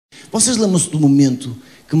Vocês lembram-se do momento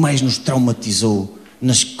que mais nos traumatizou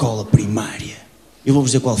na escola primária? Eu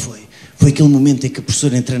vou-vos dizer qual foi. Foi aquele momento em que a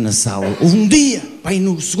professora entra na sala. Houve um dia, pai,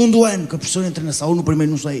 no segundo ano, que a professora entra na sala, ou no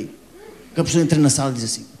primeiro, não sei. Que a professora entra na sala e diz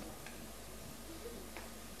assim: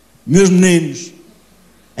 meus meninos,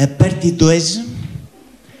 a partir de hoje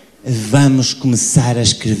vamos começar a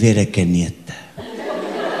escrever a caneta.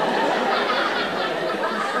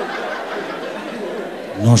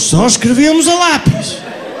 Nós só escrevíamos a lápis,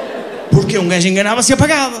 porque um gajo enganava-se e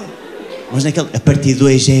apagava. Mas naquele, a partir de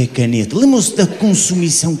hoje é a caneta. Lembram-se da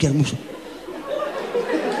consumição que era uma...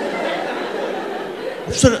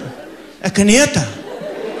 Professora, a caneta?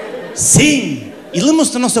 Sim. E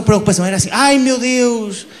lembram-se da nossa preocupação? Era assim: ai meu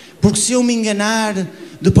Deus, porque se eu me enganar,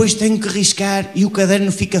 depois tenho que riscar e o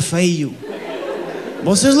caderno fica feio.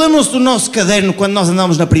 Vocês lembram-se do nosso caderno quando nós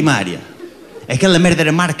andávamos na primária? Aquela merda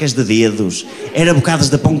era marcas de dedos, era bocadas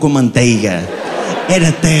de pão com manteiga,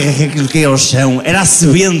 era terra que aquilo caía ao chão, era a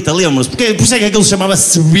sebenta, lembram-se? Por isso é que aquilo se chamava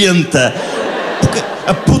sebenta. Porque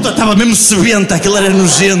a puta estava mesmo sebenta, aquilo era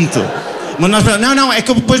nojento. Mas nós, não, é que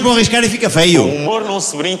eu depois vou arriscar e fica feio. Com humor não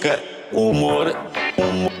se brinca, humor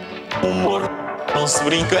não se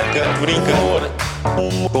brinca, humor, com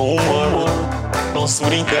humor não se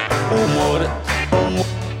brinca, humor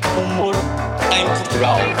em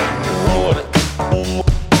Portugal, humor, com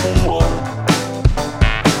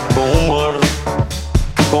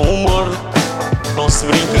humor não se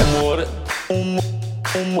brinca, humor, com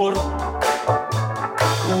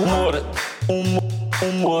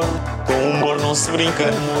humor não se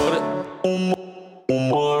brinca,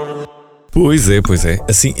 humor. Pois é.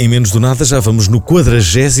 Assim, em menos do nada, já vamos no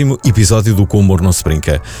 40º episódio do Com Humor Não Se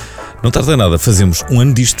Brinca. Não tarda nada, fazemos um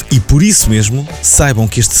ano disto e por isso mesmo, saibam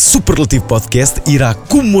que este superlativo podcast irá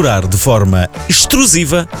comemorar de forma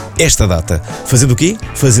extrusiva esta data. Fazendo o quê?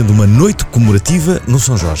 Fazendo uma noite comemorativa no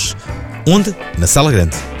São Jorge. Onde? Na Sala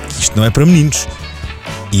Grande. Isto não é para meninos.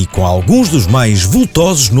 E com alguns dos mais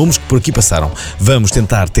vultosos nomes que por aqui passaram. Vamos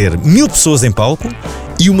tentar ter 1000 pessoas em palco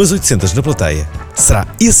e umas 800 na plateia. Será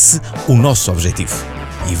esse o nosso objetivo.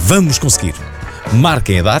 E vamos conseguir.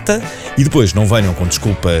 Marquem a data e depois não venham com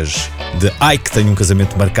desculpas de ai que tenho um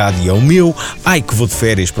casamento marcado e é o meu, ai que vou de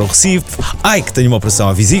férias para o Recife, ai que tenho uma operação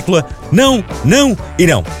à vesícula. Não.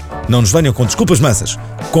 Não nos venham com desculpas mansas.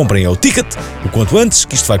 Comprem o ticket o quanto antes,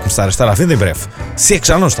 que isto vai começar a estar à venda em breve. Se é que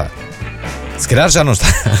já não está. Se calhar já não está.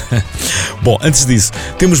 Bom, antes disso,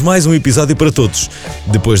 temos mais um episódio para todos.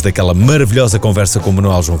 Depois daquela maravilhosa conversa com o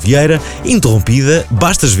Manuel João Vieira, interrompida,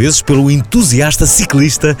 bastas vezes, pelo entusiasta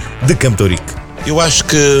ciclista de Campo de Ourique. Eu acho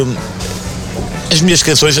que as minhas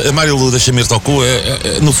canções, a Mário Lu da Chamir Tocou,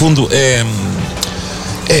 no fundo é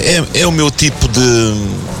o meu tipo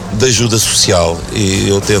de ajuda social e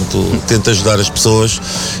eu tento ajudar as pessoas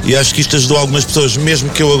e acho que isto ajudou algumas pessoas,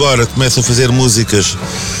 mesmo que eu agora comece a fazer músicas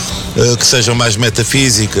que sejam mais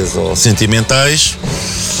metafísicas ou sentimentais.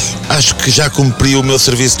 Acho que já cumpri o meu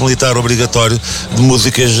serviço militar obrigatório de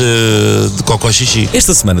músicas de cocó xixi.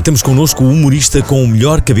 Esta semana temos connosco o humorista com o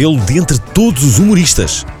melhor cabelo de entre todos os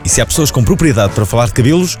humoristas. E se há pessoas com propriedade para falar de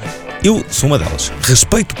cabelos, eu sou uma delas.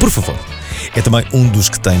 Respeito, por favor. É também um dos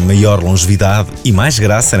que tem maior longevidade e mais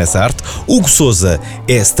graça nessa arte. Hugo Sousa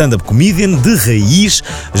é stand-up comedian de raiz,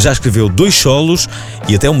 já escreveu 2 solos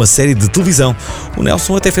e até uma série de televisão. O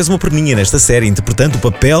Nelson até fez uma perninha nesta série, interpretando o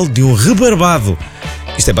papel de um rebarbado.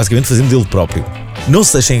 Isto é basicamente fazendo dele próprio. Não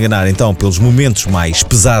se deixem enganar então pelos momentos mais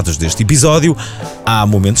pesados deste episódio. Há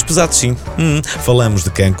momentos pesados, sim. Falamos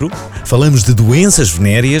de cancro, falamos de doenças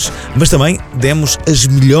venéreas, mas também demos as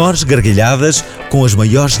melhores gargalhadas com as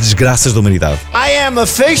maiores desgraças da humanidade. I am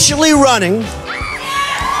officially running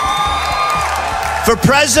for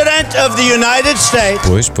President of the United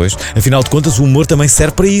States. Pois. Afinal de contas, o humor também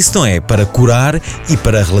serve para isso, não é? Para curar e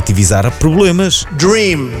para relativizar problemas.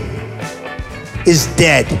 Dream is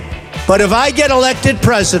dead. But if I get elected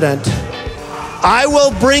president, I will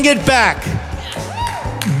bring it back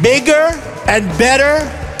bigger and better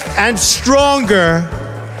and stronger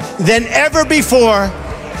than ever before,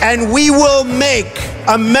 and we will make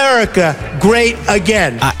America great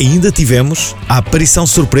again. Ainda tivemos a aparição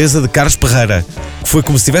surpresa de Carlos Perreira, que foi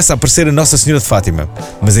como se estivesse a aparecer a Nossa Senhora de Fátima,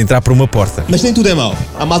 mas a entrar por uma porta. Mas nem tudo é mau.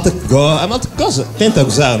 Há malta que goza, tenta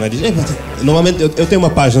gozar, não é? Diz, normalmente eu tenho uma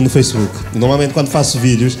página no Facebook, e normalmente quando faço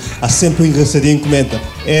vídeos, há sempre um engraçadinho que comenta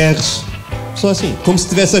R's, só assim, como se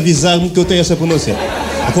estivesse a avisar-me que eu tenho essa pronúncia.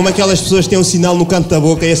 É como aquelas pessoas que têm um sinal no canto da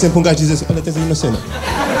boca e é sempre um gajo que diz assim, olha, tens aí uma cena.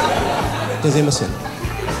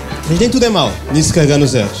 Mas nem tudo é mau, nisso carregar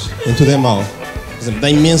nos erros, nem tudo é mau. Por exemplo, dá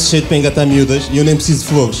imenso jeito para engatar miúdas e eu nem preciso de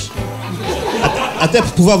flores. Até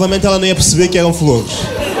porque provavelmente ela nem ia perceber que eram flores.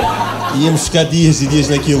 Íamos ficar dias e dias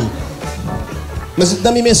naquilo. Mas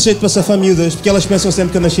dá-me imenso jeito para safar miúdas, porque elas pensam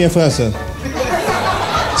sempre que eu nasci em França.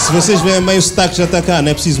 Se vocês veem meio sotaque já está cá,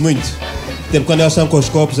 não é preciso muito. Tempo quando elas estão com os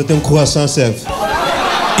copos, até um croissant serve.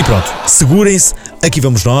 E pronto, segurem-se, aqui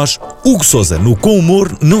vamos nós, Hugo Sousa, no Com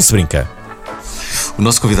Humor Não Se Brinca. O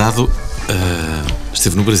nosso convidado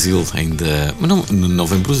esteve no Brasil ainda, mas não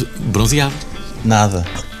vem bronzeado. Nada,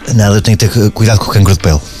 eu tenho que ter cuidado com o cancro de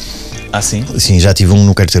pele. Ah, sim? Sim, já tive um,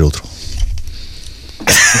 não quero ter outro.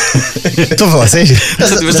 Estou a falar sério?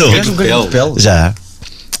 Já tiveste um cancro de pele? Já.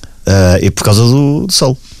 E por causa do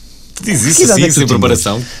sol. Tu dizes isso assim, sem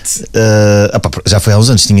preparação? Já foi há uns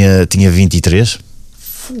anos, tinha 23.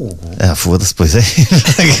 Fogo. Foda-se, pois é.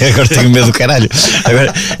 Agora tenho medo do caralho.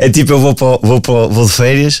 Agora é tipo, eu vou de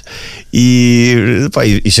férias e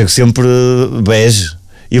chego sempre bege.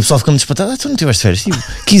 E o pessoal fica-me despatado. Tu não tiveste férias? Tipo,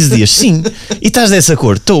 15 dias, sim. E estás dessa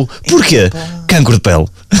cor? Estou. Porquê? Cancro de pele.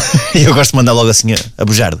 E eu gosto de mandar logo assim a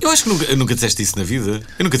bujar. Eu acho que nunca disseste isso na vida.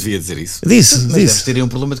 Eu nunca devia dizer isso. Disse. Deves ter um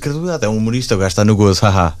problema de credibilidade. É um humorista, o gajo está no gozo,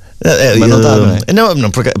 haha. Mas não está, não é? Não,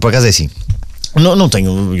 por acaso é assim. Não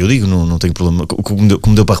tenho, eu digo, não tenho problema.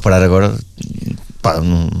 Como deu para reparar agora,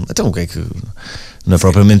 então o que é que. Não é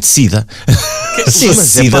propriamente sida. Sim,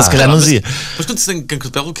 sida, se calhar não dizia. Mas quando se tem cancro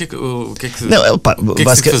de pele, o que é que não, o que é que se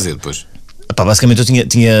tem que fazer depois? Basicamente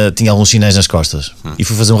eu tinha alguns sinais nas costas e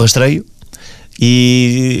fui fazer um rastreio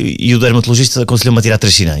e o dermatologista aconselhou-me a tirar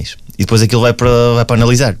 3 sinais e depois aquilo vai para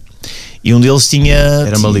analisar. E um deles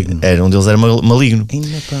era maligno. Um deles era maligno.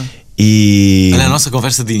 E... Olha a nossa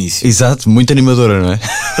conversa de início. Exato, muito animadora, não é?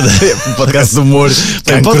 Um podcast de humor.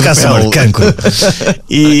 Podcast de humor, cancro.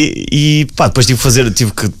 E depois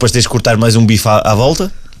tive que depois tens de cortar mais um bife à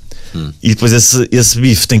volta. E depois esse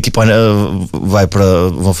bife tem que ir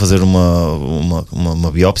vão fazer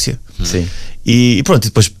uma biópsia. Sim. E pronto, e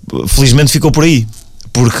depois felizmente ficou por aí.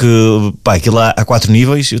 Porque aquilo há 4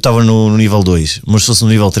 níveis, eu estava no nível 2, mas se fosse no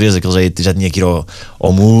nível 3, aquilo já tinha que ir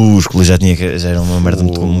ao músculo, já era uma merda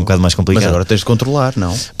um bocado mais complicada. Mas agora tens de controlar,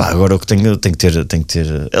 não? Agora o que tenho que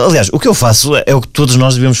ter. Aliás, o que eu faço é o que todos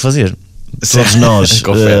nós devemos fazer. Todos nós,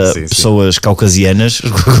 pessoas caucasianas,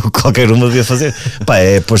 qualquer uma devia fazer.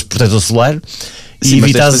 É pôr protetor solar e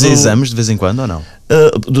evitar fazer exames de vez em quando ou não?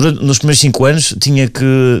 Nos primeiros 5 anos tinha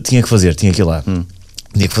que fazer, tinha que ir lá.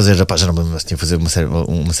 Tinha que fazer, já não me lembro, mas tinha que fazer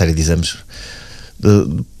uma série de exames.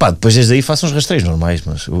 Depois desde aí faço uns rastreios normais,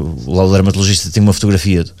 mas o dermatologista tem uma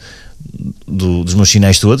fotografia dos meus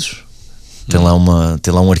sinais todos, tem lá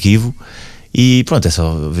um arquivo e pronto, é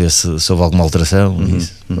só ver se houve alguma alteração.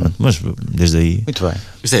 Mas desde aí. Muito bem.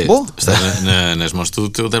 Está nas mãos do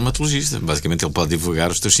teu dermatologista. Basicamente ele pode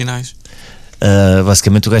divulgar os teus sinais.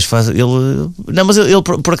 Basicamente o gajo faz. Mas ele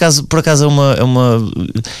por acaso é uma.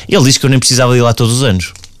 Ele diz que eu nem precisava de ir lá todos os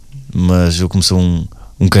anos, mas eu como sou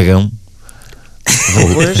um cagão.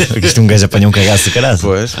 Porque um gajo apanha um cagaço de caralho.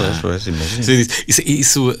 Pois, imagina.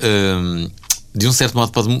 Isso de um certo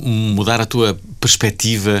modo pode mudar a tua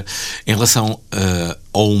perspectiva em relação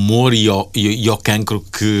ao humor e ao cancro,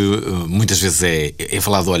 que muitas vezes é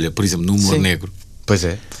falado, olha, por exemplo, no humor negro. Pois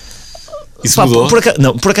é. Isso mudou?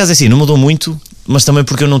 Por acaso é assim, não mudou muito, mas também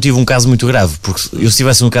porque eu não tive um caso muito grave. Porque eu se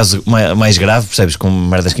tivesse um caso mais grave, percebes, com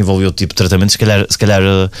merdas que envolveu outro tipo de tratamento, se calhar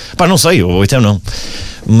não sei, ou então não.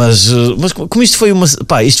 Mas como isto foi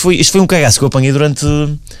isto foi um cagaço que eu apanhei durante,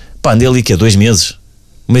 andei ali 2 meses,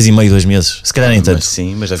 1 mês e meio, 2 meses, se calhar nem tanto. Mas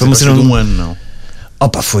sim, mas deve ter sido um ano, não?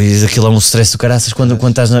 Foi aquilo, um stress do caraças quando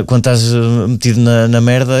estás metido na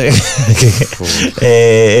merda.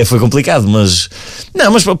 Foi complicado, mas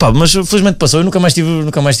felizmente passou e nunca mais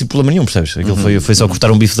tive problema nenhum, percebes? Aquilo foi só cortar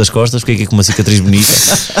um bife das costas, fiquei aqui com uma cicatriz bonita.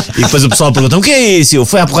 E depois o pessoal pergunta: o que é isso?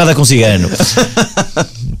 Foi à porrada com cigano.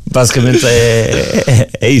 Basicamente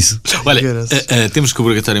é isso. Olha, temos que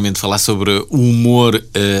obrigatoriamente falar sobre o humor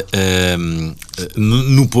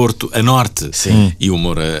no Porto, a norte. Sim. E o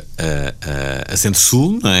humor a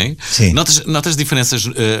centro-sul, não é? Sim. Notas diferenças.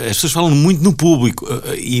 As pessoas falam muito no público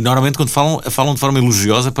e normalmente quando falam de forma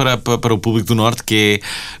elogiosa para o público do norte, que é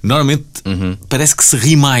normalmente parece que se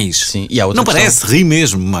ri mais. Sim. E há outra não questão, parece, ri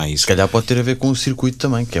mesmo mais. Se calhar pode ter a ver com o circuito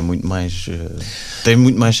também, que é muito mais. Tem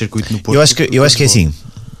muito mais circuito no Porto. Eu acho que é assim.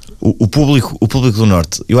 O público do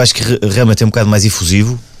norte, eu acho que realmente é um bocado mais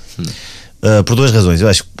efusivo, por 2 razões. Eu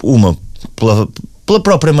acho que uma, pela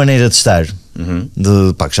própria maneira de estar, que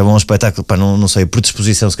já vão a um espetáculo, não sei, a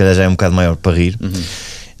predisposição se calhar já é um bocado maior para rir.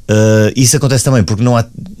 Isso acontece também porque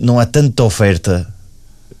não há tanta oferta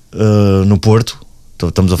no Porto,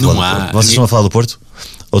 Estamos a falar Não há. Vocês estão a falar do Porto?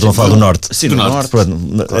 Ou estão a falar do Norte? Sim, do Norte. Pronto,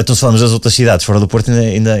 então se falamos das outras cidades, fora do Porto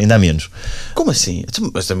ainda há menos. Como assim?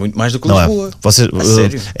 Mas é muito mais do que Não há. Lisboa. Vocês,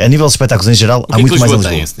 sério? a nível de espetáculos em geral, há que muito mais em Lisboa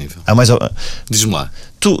tem Lisboa. esse nível? Há mais, Diz-me lá.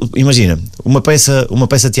 tu imagina, uma peça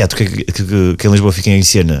de teatro que em Lisboa fica em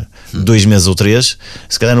cena 2 meses ou 3,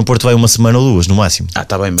 se calhar no Porto vai 1 semana ou 2 no máximo.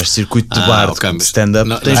 Está bem, mas circuito de bar, ok, de stand-up.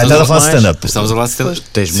 não, tens estás a muito falar de mais. stand-up. Estamos a falar de stand-up.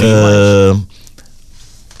 Tens muito mais.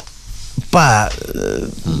 Pá,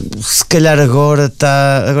 se calhar agora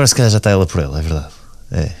se calhar já está ela por ela, é verdade.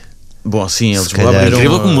 É. Bom, sim, eles Se calhar- abriram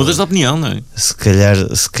Incrível como mudas de opinião, não é? Se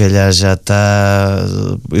calhar já está.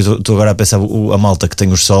 Eu estou agora a pensar a malta que tem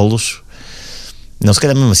os solos. Não, se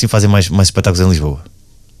calhar mesmo assim fazem mais espetáculos em Lisboa.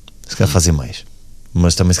 Se calhar fazem mais.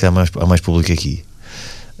 Mas também se calhar há mais público aqui.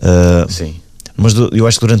 Sim. Mas eu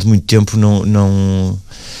acho que durante muito tempo não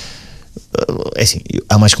é assim,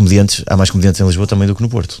 há mais comediantes em Lisboa também do que no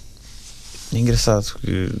Porto. É engraçado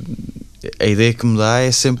que a ideia que me dá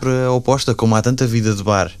é sempre a oposta, como há tanta vida de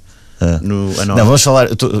bar no a Não, norte. vamos falar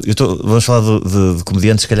de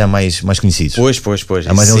comediantes se calhar mais conhecidos. Pois.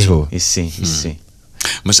 Há mais isso em sim, Lisboa. Isso sim.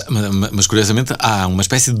 Mas curiosamente há uma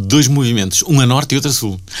espécie de 2 movimentos, um a norte e outro a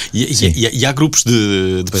sul. E há grupos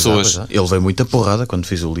de Pois há, pessoas. pois há. Ele veio muita porrada quando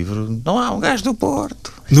fiz o livro. Não há um gajo do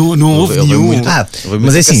Porto. Não houve Ele veio nenhum. muito- Mas Foi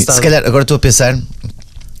muito é assim, cacetado. se calhar agora estou a pensar,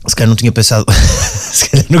 se calhar não tinha pensado, se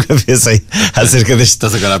calhar nunca pensei acerca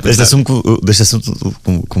Estás agora a pensar. deste assunto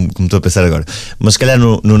como estou a pensar agora. Mas se calhar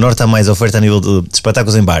no Norte há mais oferta a nível de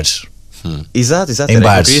espetáculos em bares. Exato, Em era aí que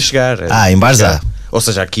bares. eu queria chegar. Em bares há. Ou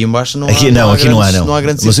seja, aqui em baixo não Aqui há. não há grandes- não. Não há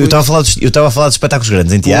grandes Mas eu estava circuitos. a falar de espetáculos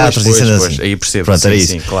grandes, em teatros Pois, e cenas pois, assim. aí percebo, Pronto, era sim,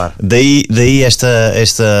 isso. sim, claro. Daí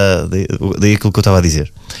aquilo que eu estava a dizer.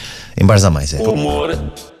 Em bares há mais, é. Humor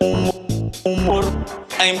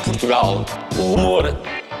em Portugal. Humor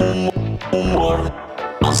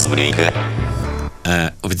não se brinca.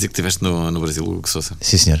 Ouvi dizer que estiveste no Brasil, Hugo Sousa.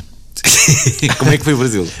 Sim, senhor. Como é que foi o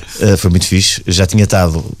Brasil? Foi muito fixe. Já tinha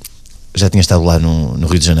estado lá no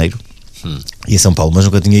Rio de Janeiro e em São Paulo, mas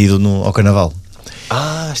nunca tinha ido ao Carnaval.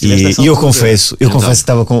 Estiveste nessa E eu altura. confesso que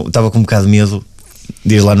estava com um bocado de medo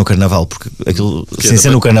de ir lá no Carnaval, porque aquilo, sem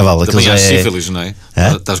ser no Carnaval, aquilo já Apanhar é. sífilis, não é?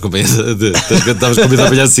 Hã? Estavas com medo de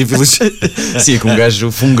apanhar sífilis. Sim, que um gajo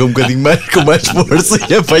funga um bocadinho mais, com mais força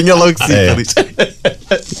e apanha logo sífilis.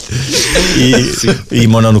 E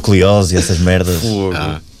mononucleose e essas merdas.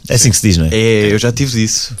 É assim que se diz, não é? É, eu já tive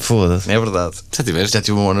disso. Foda-se. É verdade. Já tiveste? Já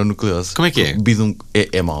tive uma mononucleose. Como é que é?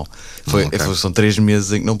 É mau. São 3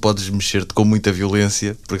 meses em que não podes mexer-te com muita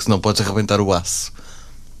violência, porque senão podes arrebentar o aço.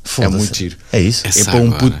 É Foda-se. muito giro. É isso? É para um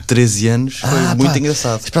agora. puto de 13 anos, foi muito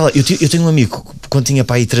engraçado. Espera lá, eu tenho um amigo que quando tinha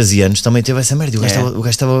pai 13 anos também teve essa merda. O gajo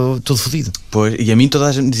estava todo fodido. Pois, e a mim toda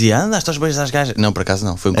a gente me dizia: andaste aos beijos às gajas. Não, por acaso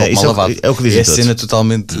não, foi um copo isso mal é o que- lavado. é o que dizem a todos. cena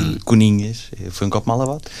totalmente coninhas, foi um copo mal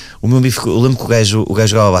lavado. O meu amigo, eu lembro que o gajo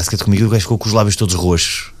jogava basquete comigo e o gajo ficou com os lábios todos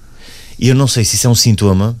roxos. E eu não sei se isso é um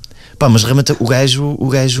sintoma. Pá, mas realmente o gajo.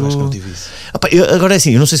 Eu acho que não tive isso. Agora é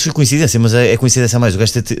assim, eu não sei se foi coincidência, mas é coincidência a mais. O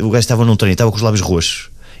gajo estava num treino e estava com os lábios roxos.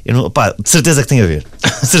 Eu não, de certeza que tem a ver.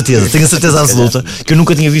 Certeza, tenho a certeza absoluta que eu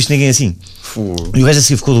nunca tinha visto ninguém assim. E o gajo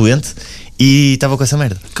assim ficou doente e estava com essa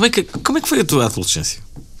merda. Como é que foi a tua adolescência?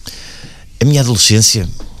 A minha adolescência.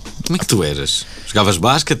 Como é que tu eras? Jogavas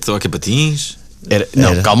basquete, hockey patins,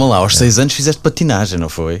 Não, calma lá, aos 6 anos fizeste patinagem, não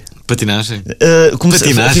foi? patinagem?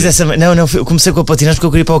 Fiz essa, comecei com a patinagem porque eu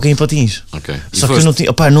queria ir para o hockey em patins. Ok. Só que eu não tinha,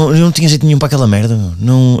 eu não tinha jeito nenhum para aquela merda, meu.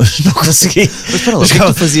 Não consegui. Mas espera lá, o que é que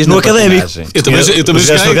tu fazias no na académico. patinagem? Eu também Os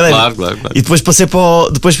gajos joguei, do académico. claro. E depois passei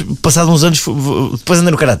para depois, passado uns anos, depois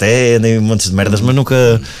andei no karaté, andei em montes de merdas, mas nunca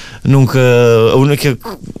o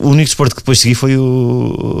único desporto que depois segui foi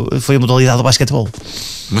a modalidade do basquetebol.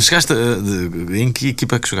 Mas chegaste em que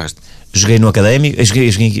equipa que jogaste? Joguei no académico, eu joguei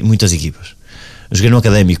em muitas equipas. Eu joguei no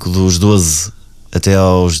académico dos 12 até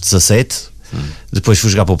aos 17. Depois fui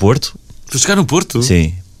jogar para o Porto. Fui jogar no Porto?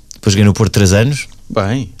 Sim. Depois joguei no Porto 3 anos.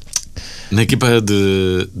 Bem, Na equipa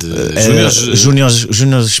de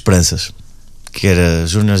Júniores Esperanças, que era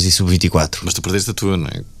Júniores e Sub-24. Mas tu perdeste a tua, não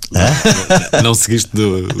é? Não seguiste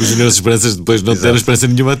os Júniores Esperanças, depois não te deram esperança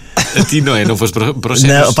nenhuma a ti, não é? Não foste para os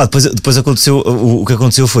séniores. Não, depois aconteceu. O que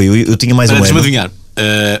aconteceu foi eu tinha mais um ano. Deixa-me adivinhar.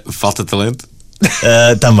 Falta de talento?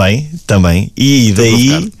 Também. E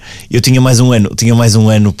daí eu tinha mais um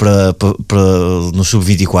ano para no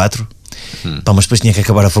Sub-24. Mas depois tinha que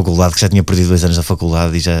acabar a faculdade, que já tinha perdido 2 anos da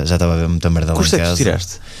faculdade e já estava a ver muita merda lá em curso é que casa. tu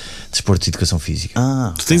tiraste? Desporto e Educação Física.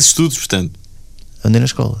 Tu tens estudos, portanto. Andei na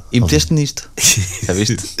escola. E meteste nisto. Já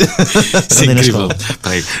viste? Isso é Andei na incrível. escola.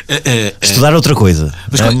 Peraí. Estudar outra coisa.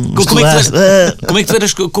 Mas como é que tu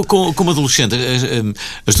eras como adolescente?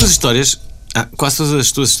 As tuas histórias Quase todas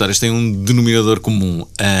as tuas histórias têm um denominador comum.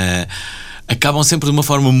 Acabam sempre de uma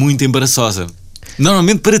forma muito embaraçosa.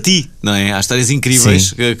 Normalmente para ti, não é? Há histórias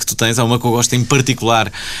incríveis que tu tens. Há uma que eu gosto em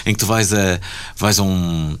particular, em que tu vais a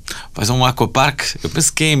um aquapark. Eu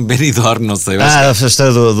penso que é em Benidorm, não sei. A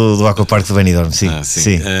história do aquapark de Benidorm, sim.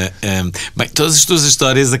 Sim. Bem, todas as tuas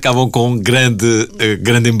histórias acabam com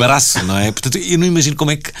grande embaraço, não é? Portanto, eu não imagino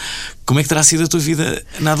como é que terá sido a tua vida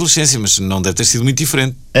na adolescência, mas não deve ter sido muito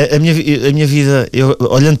diferente. A minha vida,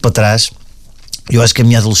 olhando para trás, eu acho que a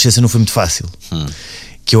minha adolescência não foi muito fácil.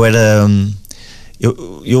 Que eu era...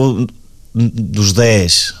 Eu dos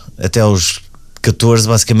 10 até aos 14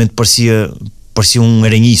 basicamente parecia um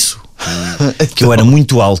aranhiço. Que eu era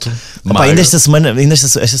muito alto. Esta semana,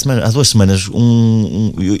 há 2 semanas,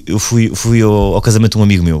 eu fui ao casamento de um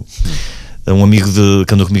amigo meu, um amigo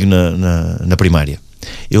que andou comigo na primária.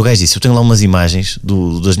 E o gajo disse: eu tenho lá umas imagens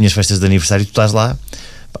das minhas festas de aniversário, tu estás lá,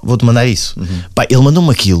 vou-te mandar isso. Ele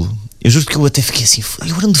mandou-me aquilo. Eu juro que eu até fiquei assim,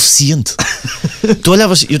 eu era um deficiente. Tu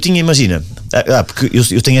olhavas, eu tinha, imagina, porque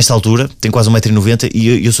eu tenho esta altura, tenho quase 1,90 m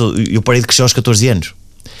e eu parei de crescer aos 14 anos.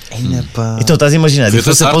 Então estás a imaginar a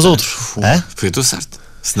diferença para os outros. Foi a tua sorte.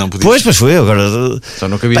 Se não podias. Pois foi, agora. Só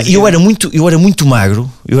não cabia. Eu era muito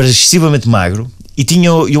magro, eu era excessivamente magro e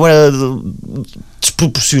eu era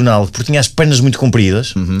desproporcional, porque tinha as pernas muito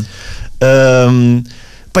compridas.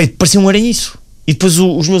 Parecia um aranhiço. E depois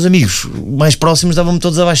os meus amigos mais próximos davam-me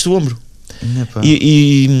todos abaixo do ombro.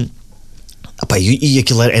 E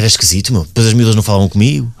aquilo era esquisito, meu. Depois as miúdas não falavam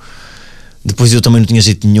comigo. Depois eu também não tinha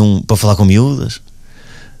jeito nenhum para falar com miúdas.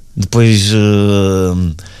 Depois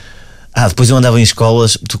depois eu andava em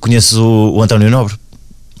escolas. Tu conheces o António Nobre?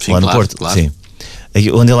 Sim, lá claro, no Porto? Claro. Sim.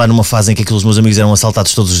 Eu andei lá numa fase em que aqueles meus amigos eram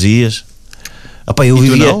assaltados todos os dias. Eu e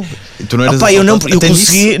vivia. Tu não eras eu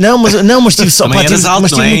consegui. Mas tive sorte.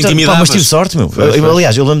 Mas tive sorte, meu.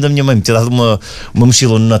 Aliás, eu lembro da minha mãe me ter dado uma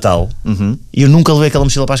mochila no Natal e eu nunca levei aquela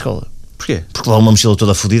mochila para a escola. Porquê? Porque lá uma mochila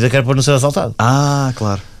toda fodida que era para não ser assaltado.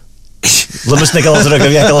 Claro. Lembras-te naquela altura que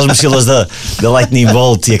havia aquelas mochilas da Lightning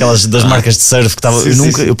Bolt e aquelas das marcas de surf que estava.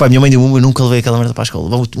 Minha mãe deu eu nunca levei aquela merda para a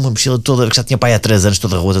escola. Uma mochila toda que já tinha pai há 3 anos,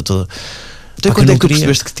 toda rota, toda. Então quando é que tu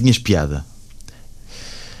percebeste que tinhas piada?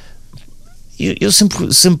 Eu sempre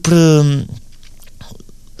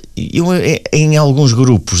em alguns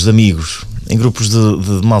grupos de amigos, em grupos de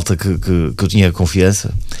malta que eu tinha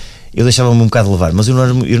confiança, eu deixava-me um bocado levar, mas eu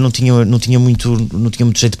não tinha muito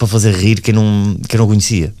jeito para fazer rir quem não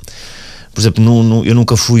conhecia. Por exemplo, eu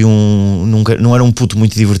nunca fui não era um puto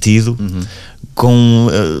muito divertido com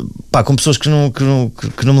pessoas que não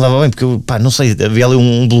me davam bem, porque eu não sei, havia ali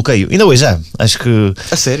um bloqueio. Ainda hoje acho que.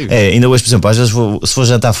 A sério? Ainda hoje, por exemplo, às vezes se for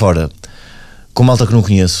jantar fora com malta que não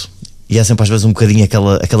conheço, e há sempre às vezes um bocadinho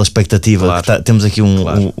aquela expectativa, claro, que temos aqui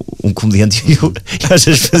um comediante e às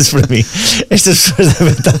vezes para mim estas pessoas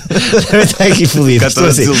devem estar aqui fodidas.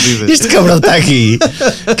 Assim, este cabrão está aqui,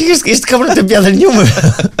 este cabrão não tem piada nenhuma.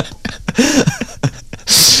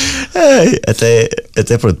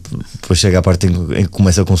 Até pronto, depois chega a parte em que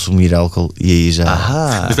começa a consumir álcool e aí já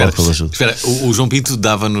álcool ajuda. Espera, o João Pinto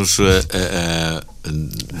dava-nos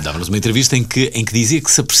uma entrevista em que dizia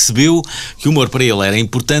que se apercebeu que o humor para ele era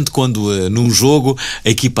importante quando num jogo a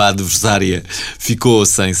equipa adversária ficou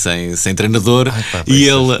sem treinador e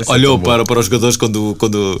ele olhou para os jogadores quando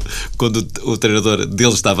o treinador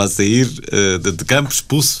deles estava a sair de campo,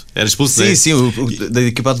 expulso. Era expulso? Sim, da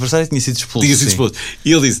equipa adversária tinha sido expulso.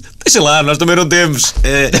 E ele disse: deixa lá, nós também não temos.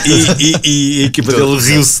 E a equipa dele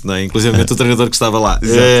riu-se, não é? Inclusive o treinador que estava lá.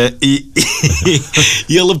 E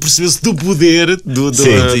ele apercebeu-se do poder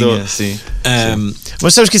Sim.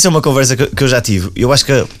 Mas sabes que isso é uma conversa que eu já tive. Eu acho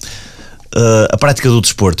que a prática do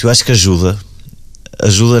desporto, eu acho que ajuda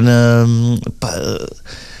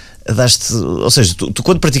a dar-te. Ou seja, tu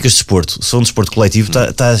quando praticas desporto, se for um desporto coletivo,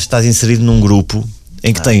 estás inserido num grupo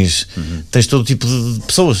em que tens todo tipo de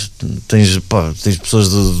pessoas. Tens pessoas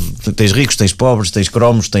tens ricos, tens pobres, tens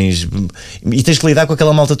cromos, e tens que lidar com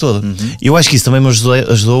aquela malta toda. Eu acho que isso também me ajudou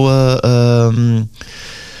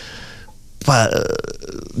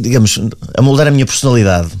digamos, a moldar a minha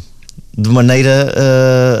personalidade de maneira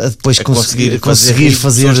a depois conseguir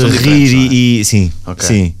fazer rir e sim, okay.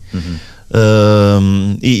 Sim.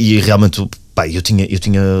 E realmente eu tinha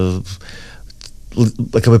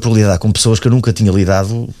acabei por lidar com pessoas que eu nunca teria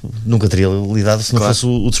lidado se não fosse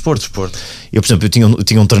o desporto. Eu, por exemplo, eu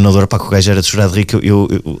tinha um treinador que o gajo era de chorar de rir. Eu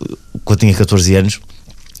quando tinha 14 anos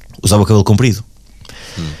usava o cabelo comprido.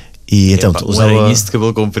 E então usava isso de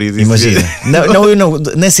cabelo comprido. Imagina. Eu não.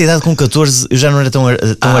 Nessa idade com 14 eu já não era tão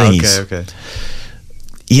aranhiço. Okay.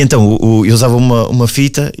 E então eu usava uma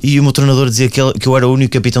fita e o meu treinador dizia que eu era o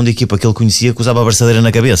único capitão de equipa que ele conhecia que usava a abraçadeira na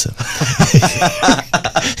cabeça.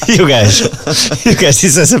 E o gajo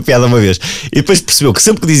disse essa piada uma vez. E depois percebeu que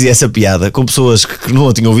sempre que dizia essa piada com pessoas que não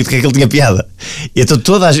a tinham ouvido, que aquilo tinha piada. E então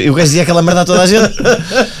o gajo dizia aquela merda a toda a gente.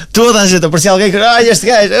 Toda a gente, aparecia alguém que, este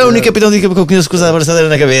gajo é o único capitão de equipa que eu conheço que usa a abraçadeira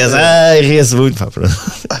na cabeça. Ria-se muito.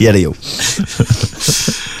 E era eu.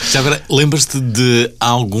 Já agora, lembras-te de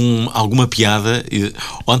alguma piada?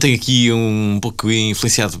 Ontem aqui, um pouco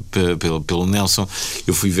influenciado pelo Nelson,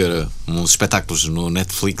 eu fui ver uns espetáculos no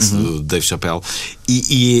Netflix do Dave Chappelle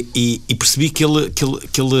e percebi que ele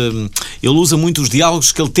usa muito os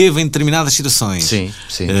diálogos que ele teve em determinadas situações. Sim.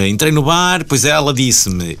 Entrei no bar, depois ela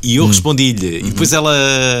disse-me e eu respondi-lhe, e depois ela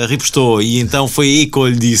ripostou, e então foi aí que eu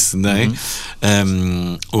lhe disse, não é?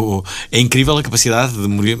 É incrível a capacidade de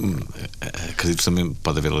morir. Acredito que também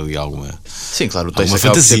pode haver ali alguma. Sim, claro, o texto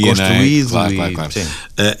acaba fantasia, por ser construído. Claro.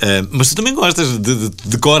 Mas tu também gostas de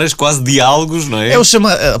decoras quase diálogos, não é? É o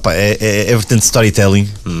chamado. É vertente storytelling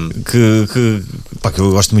que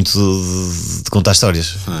eu gosto muito de contar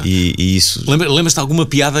histórias. E isso. Lembras-te de alguma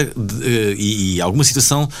piada e alguma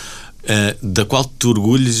situação da qual te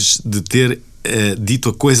orgulhes de ter dito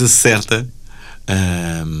a coisa certa?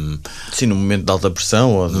 Sim, no momento de alta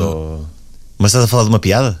pressão ou... Mas estás a falar de uma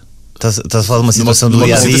piada? Estás a falar de uma situação do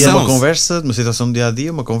dia a dia? Uma situação do dia a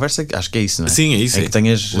dia, uma conversa, acho que é isso, não é? Sim, é isso. É que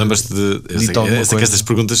tenhas. Lembras-te de. Eu sei que estas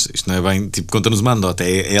perguntas, isto não é bem tipo conta-nos uma anedota,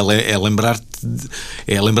 é lembrar-te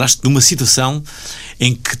de uma situação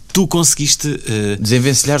em que tu conseguiste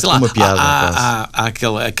desenvencilhar-te com uma piada. Há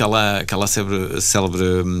aquela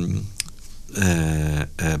célebre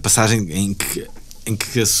passagem em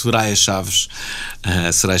que a Soraya Chaves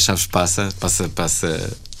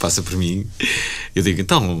passa por mim. Eu digo,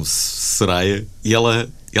 então, Soraya, e ela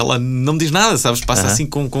não me diz nada, sabes? Passa assim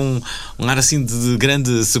com um ar assim de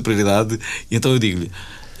grande superioridade, e então eu digo-lhe,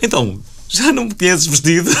 então, já não me conheces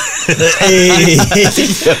vestido?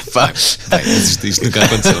 Isto nunca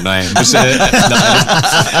aconteceu, não é?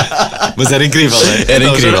 Mas era incrível, não é? Era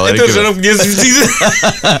incrível. Então já não me conheces vestido?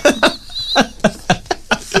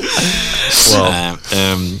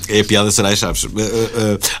 É a piada Soraya Chaves.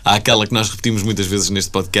 Há aquela que nós repetimos muitas vezes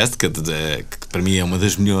neste podcast, que para mim é uma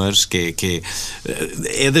das melhores, que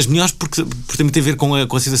é das melhores porque tem muito a ver com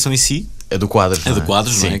a situação em si. É do Quadros, não é? Sim, não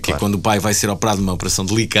é? Claro. Que é quando o pai vai ser operado numa operação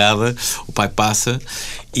delicada, o pai passa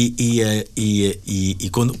e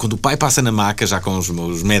quando o pai passa na maca, já com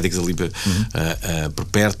os médicos ali por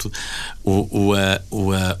perto,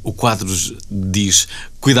 o Quadros diz,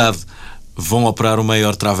 cuidado, vão operar o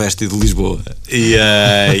maior travesti de Lisboa.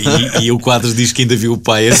 E o Quadros diz que ainda viu o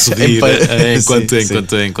pai a sorrir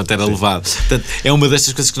enquanto era levado. Portanto, é uma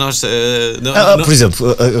destas coisas que nós. Por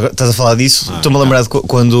exemplo, estás a falar disso, estou-me a lembrar de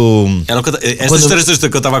quando. Estas histórias que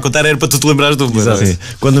eu estava a contar era para tu te lembrares de uma.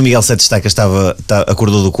 Quando o Miguel Sete Estacas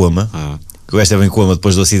acordou do coma, que o gajo estava em coma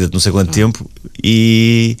depois do acidente, não sei quanto tempo,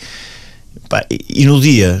 e no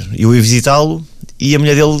dia eu ia visitá-lo e a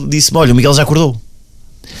mulher dele disse-me: olha, o Miguel já acordou.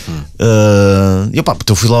 Então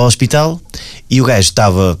eu fui lá ao hospital e o gajo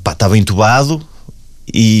estava entubado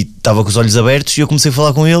e estava com os olhos abertos, e eu comecei a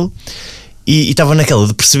falar com ele e estava naquela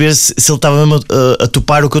de perceber se ele estava mesmo a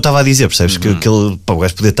topar o que eu estava a dizer, percebes? Que ele, o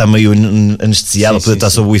gajo podia estar meio anestesiado, podia estar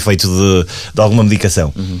sob o efeito de alguma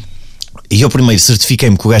medicação. E eu primeiro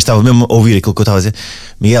certifiquei-me que o gajo estava mesmo a ouvir aquilo que eu estava a dizer.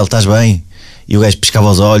 Miguel, estás bem? E o gajo piscava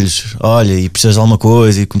os olhos, olha, e precisas de alguma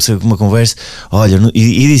coisa, e comecei com uma conversa, olha,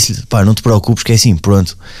 e disse-lhe, não te preocupes, que é assim,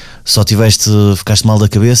 pronto, só ficaste mal da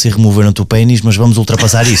cabeça e removeram-te o pênis, mas vamos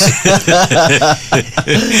ultrapassar isso.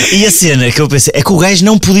 E a cena que eu pensei é que o gajo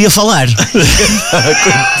não podia falar.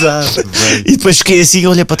 E depois fiquei assim,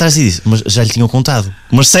 olhei para trás e disse, mas já lhe tinham contado,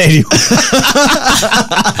 mas sério.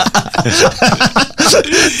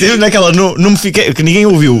 Naquela, não me fiquei, que ninguém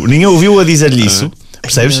ouviu a dizer-lhe isso.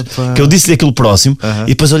 Percebes? Que eu disse-lhe aquilo próximo e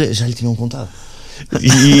depois olha, já lhe tinham contado.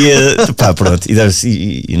 Pronto.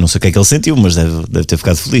 E não sei o que é que ele sentiu, mas deve ter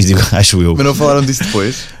ficado feliz, acho eu. Mas não falaram disso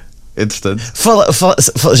depois? Entretanto,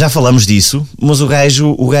 já falamos disso, mas o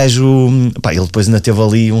gajo ele depois ainda teve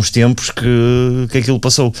ali uns tempos que aquilo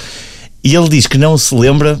passou. E ele diz que não se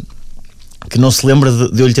lembra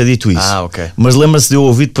de eu lhe ter dito isso. Ok. Mas lembra-se de eu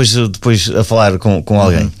ouvir depois a falar com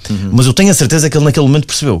alguém. Mas eu tenho a certeza que ele naquele momento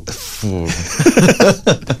percebeu.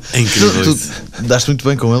 É incrível. Tu daste muito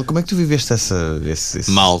bem com ele. Como é que tu viveste esse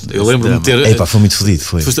mal? Eu lembro-me de ter. Foi muito fodido.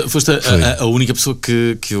 Foste a única pessoa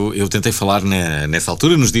que eu tentei falar nessa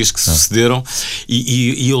altura, nos dias que sucederam,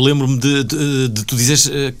 e eu lembro-me de tu dizeres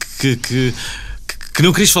que que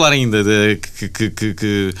não querias falar ainda. Eu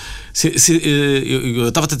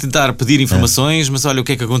estava-te a tentar pedir informações, mas olha o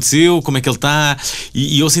que é que aconteceu, como é que ele está,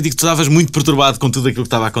 e eu senti que tu estavas muito perturbado com tudo aquilo que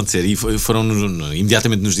estava a acontecer. E foram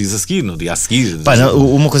imediatamente nos dias a seguir, no dia a seguir. Pá, não,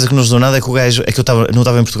 uma coisa que não ajudou nada é que o gajo, é que eu não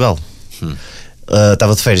estava em Portugal.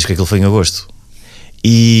 Estava de férias, que aquilo foi em agosto.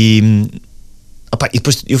 E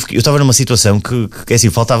depois eu estava numa situação que assim,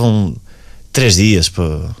 faltavam 3 dias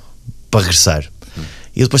para regressar.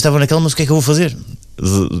 E eu depois estava naquela, mas o que é que eu vou fazer?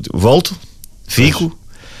 Volto, fico,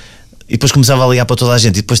 e depois começava a ligar para toda a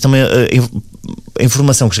gente. E depois também a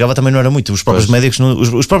informação que chegava também não era muito. Os próprios médicos,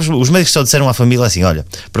 os médicos só disseram à família assim: olha,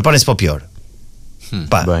 preparem-se para o pior.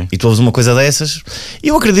 E tu ouves uma coisa dessas, e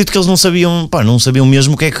eu acredito que eles não sabiam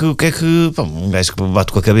mesmo o que é que um gajo que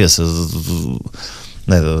bate com a cabeça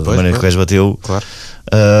da maneira que o gajo bateu. Claro.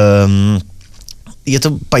 E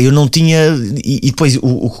então, eu não tinha. E depois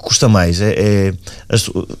o que custa mais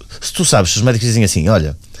se tu sabes, se os médicos dizem assim: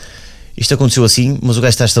 olha, isto aconteceu assim, mas o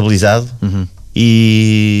gajo está estabilizado,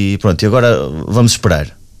 e pronto, e agora vamos esperar.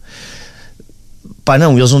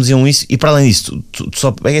 Não, eles não diziam isso. E para além disso, tu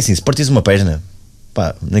só é assim: se partires uma perna,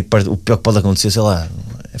 o pior que pode acontecer, sei lá,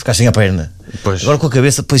 é ficar sem a perna. Pois. Agora com a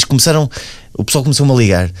cabeça, depois o pessoal começou-me a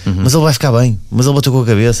ligar: mas ele vai ficar bem, mas ele bateu com a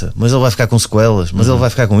cabeça, mas ele vai ficar com sequelas, mas ele vai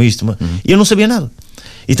ficar com isto. E eu não sabia nada.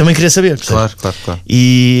 E também queria saber. Claro.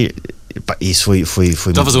 E isso foi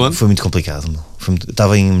muito complicado.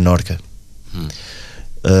 Estava em Menorca.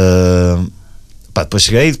 Depois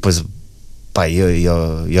cheguei, depois ia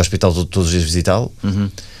ao hospital todos os dias visitá-lo.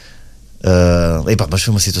 Mas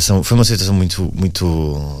foi uma situação muito,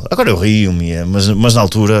 muito. Agora eu rio-me, mas na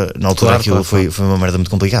altura aquilo foi uma merda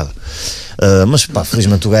muito complicada. Mas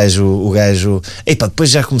felizmente o gajo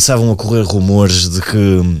depois já começavam a correr rumores de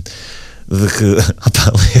que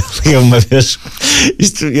ligou uma vez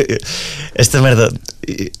esta merda,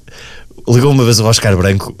 ligou uma vez o Oscar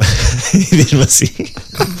Branco e diz-me assim,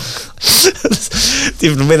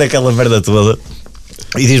 tipo no meio daquela merda toda,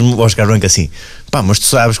 e diz-me o Oscar Branco assim: mas tu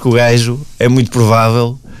sabes que o gajo é muito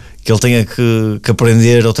provável que ele tenha que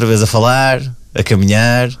aprender outra vez a falar, a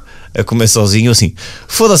caminhar, a comer sozinho. Assim,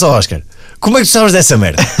 foda-se, Oscar, como é que tu sabes dessa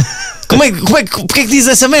merda? Porque é que dizes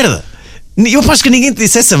essa merda? Eu acho que ninguém te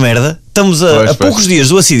disse essa merda. Estamos a poucos dias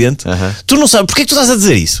do acidente. Tu não sabes, porque é que tu estás a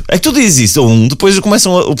dizer isso? É que tu dizes isso depois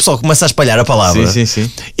o pessoal começa a espalhar a palavra. Sim.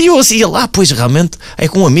 E eu assim, pois realmente é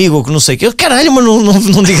com um amigo ou que não sei o que. Caralho, mas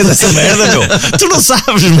não digas essa merda, meu. Tu não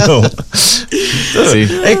sabes, meu. Sim.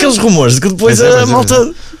 É aqueles rumores que depois a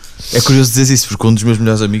malta. É curioso dizer isso, porque um dos meus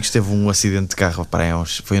melhores amigos teve um acidente de carro,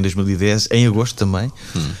 foi em 2010, em agosto também.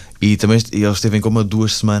 E também ele esteve em coma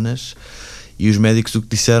 2 semanas. E os médicos o que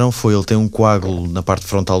disseram foi: ele tem um coágulo na parte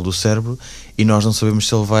frontal do cérebro e nós não sabemos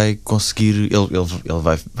se ele vai conseguir.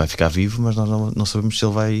 Ele vai ficar vivo, mas nós não sabemos se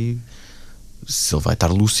ele vai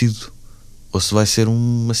estar lúcido ou se vai ser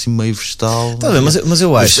assim meio vegetal. Tá bem, mas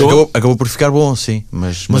eu acho. Acabou por ficar bom, sim.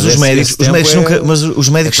 Mas os médicos nunca. Mas os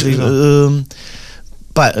médicos.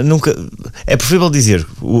 Nunca. É preferível dizer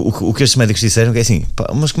o que estes médicos disseram, que é assim: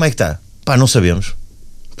 mas como é que está? Não sabemos.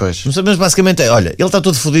 Pois. Não sabemos, basicamente olha, ele está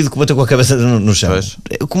todo fodido que bateu com a cabeça no chão.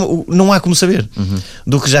 Não há como saber.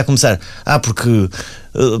 Do que já começar. Porque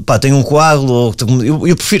tem um coágulo.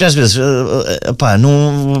 Eu prefiro às vezes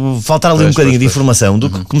não faltar ali um bocadinho de informação do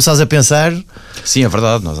que começares a pensar. Sim, é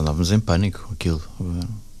verdade, nós andávamos em pânico. Aquilo.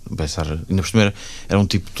 Ainda por cima era um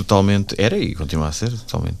tipo totalmente. Era e continua a ser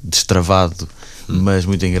totalmente destravado, mas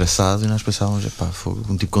muito engraçado. E nós pensávamos: foi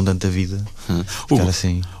um tipo com tanta vida. Hugo,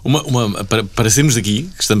 assim. Para sairmos daqui,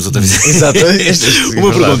 que estamos outra vez. Exato.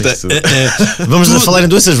 Uma pergunta. Vamos falar em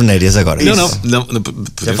doenças venéreas agora. Não,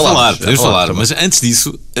 podemos falar. Mas antes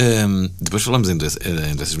disso, depois falamos em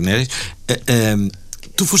doenças venéreas.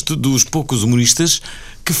 Tu foste dos poucos humoristas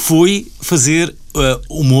que foi fazer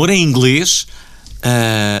humor em inglês.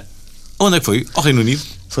 Onde é que foi? Ao Reino Unido?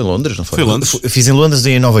 Foi Londres, não foi? Foi Londres. Fiz em Londres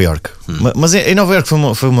e em Nova York. Mas em Nova York foi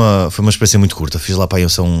uma experiência muito curta. Fiz lá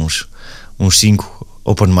são uns 5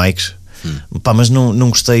 open mics. Mas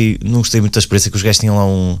não gostei muito da experiência, que os gajos tinham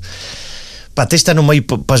lá tens de estar no meio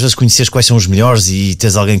para às vezes conheceres quais são os melhores e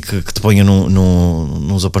tens alguém que te ponha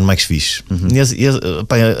nos open mics fixes.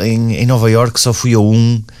 Em Nova York só fui a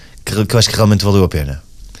um que eu acho que realmente valeu a pena.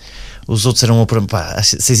 Os outros eram às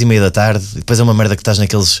 6:30 da tarde. E depois é uma merda que estás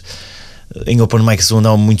naqueles em open mics onde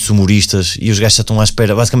há muitos humoristas e os gajos já estão à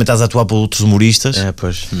espera. Basicamente estás a atuar para outros humoristas.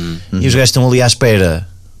 E os gajos estão ali à espera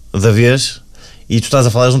da vez e tu estás a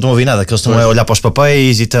falar, eles não estão a ouvir nada, que eles estão a olhar para os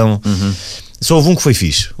papéis e estão. Só houve um que foi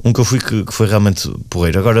fixe, um que eu fui que foi realmente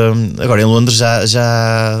porreiro. Agora em Londres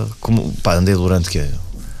já andei durante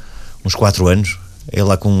uns 4 anos,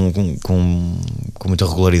 lá com muita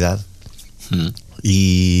regularidade.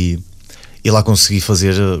 E lá consegui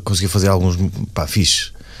fazer alguns,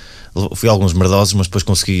 fixe. Fui alguns merdosos, mas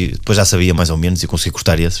depois já sabia mais ou menos e consegui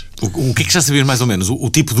cortar esses. O que é que já sabias mais ou menos? O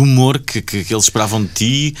tipo de humor que eles esperavam de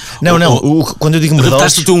ti? Não, quando eu digo merdosos...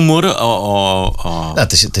 Adaptaste o teu humor Não,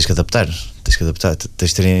 tens que adaptar.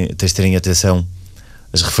 Tens de terem atenção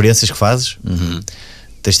as referências que fazes,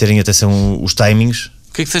 tens de terem atenção os timings.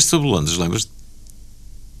 O que é que disseste sobre Londres, lembras-te?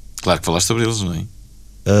 Claro que falaste sobre eles, não é?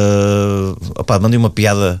 Mandei uma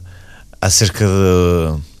piada acerca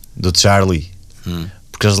do Charlie,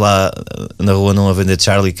 porque eles lá na rua não a vender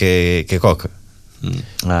Charlie, que é Coca.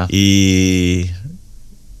 E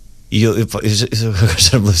eu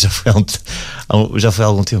já foi há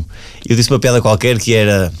algum tempo. Eu disse uma piada qualquer que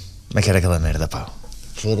era... Como é que era aquela merda, pá?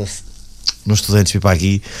 Foda-se. Nos estudantes vir para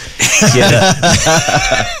aqui,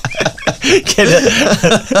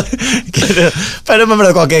 era uma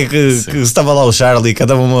merda qualquer que estava lá o Charlie, que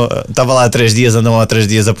estava lá há 3 dias, andam há 3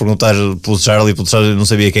 dias a perguntar pelo Charlie, não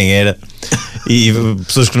sabia quem era, e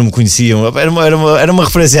pessoas que não me conheciam. Era uma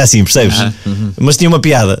referência assim, percebes? Mas tinha uma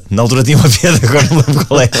piada, na altura tinha uma piada, agora não lembro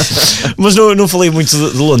qual é. Mas não falei muito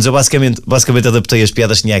de Londres, eu basicamente adaptei as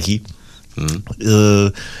piadas que tinha aqui.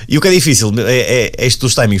 E o que é difícil é isto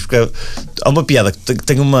dos timings, porque há uma piada que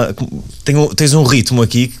tens um ritmo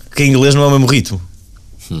aqui que em inglês não é o mesmo ritmo.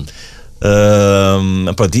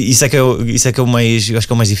 Pronto, isso é que é o mais, eu acho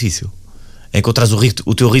que é o mais difícil, é encontrar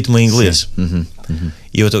o teu ritmo em inglês.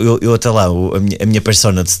 E eu até lá, a minha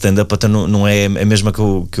persona de stand-up até não é a mesma que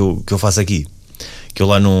eu faço aqui, que eu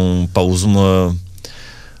lá não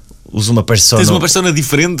uso uma persona. Tens uma persona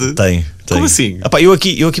diferente? Tenho. Como assim? Eu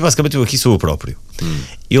aqui basicamente sou eu próprio.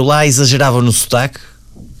 Eu lá exagerava no sotaque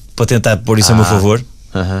para tentar pôr isso a meu favor.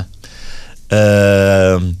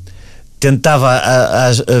 Tentava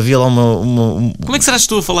havia lá uma... Como é que serás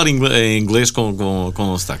tu a falar em inglês com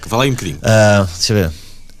o sotaque? Fala aí um bocadinho. Deixa eu ver.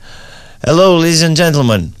 Hello, ladies and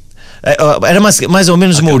gentlemen. Era mais ou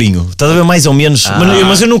menos Mourinho. Estás a ver, mais ou menos.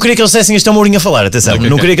 Mas eu não queria que eles dissessem isto é o Mourinho a falar. Atenção,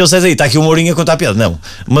 não queria que eles dissessem aí, está aqui o Mourinho a contar a piada. Não.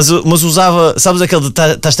 Mas usava, sabes aquele de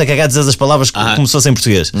estás-te a cagar de dizer as palavras como se fosse em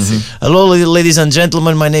português. Hello, ladies and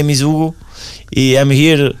gentlemen, my name is Hugo e I'm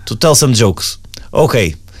here to tell some jokes.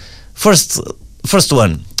 Ok. First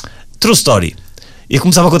one. True story. E eu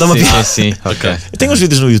começava a contar uma piada. Sim, ok. Eu tenho uns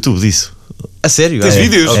vídeos no YouTube disso. A sério? Tens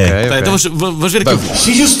vídeos? Ok. Então vamos ver aqui.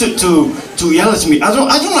 She used to yell at me. I don't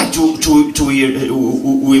like to hear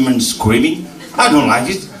women screaming. I don't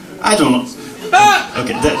like it. I don't know.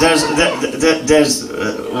 Okay, there's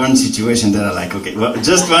one situation that I like. Okay, well,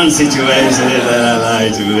 just one situation that I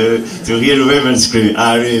like to hear women screaming.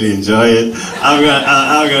 I really enjoy it. I'm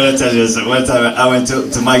gonna tell you. One time I went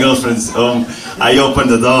to my girlfriend's home. I opened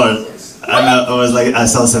the door and I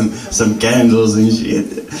saw some candles and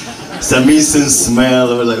shit. Some incense smell.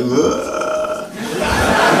 I was like, whoa.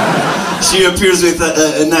 She appears with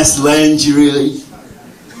a nice lingerie, really.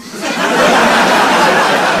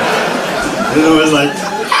 And I was like,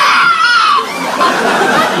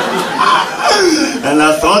 and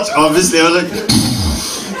I thought, obviously, I was like,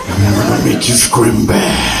 I'm gonna make you scream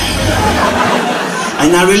back.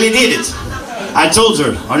 And I really did it. I told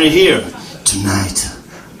her on here, tonight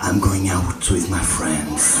I'm going out with my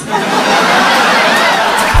friends.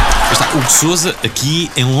 Está Hugo Sousa aqui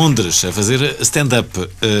em Londres a fazer stand-up.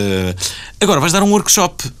 Agora vais dar um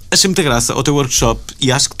workshop. Achei muita graça ao teu workshop e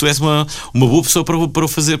acho que tu és uma boa pessoa para o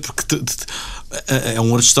fazer, porque é um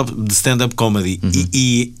workshop de stand-up comedy.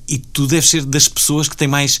 E tu deves ser das pessoas que têm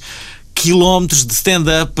mais quilómetros de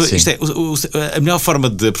stand-up. Isto é, a melhor forma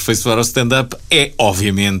de aperfeiçoar o stand-up é,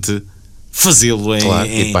 obviamente, fazê-lo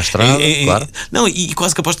ir para a estrada, claro. Não, e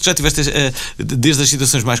quase que aposto que já tiveste desde as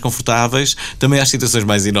situações mais confortáveis também às situações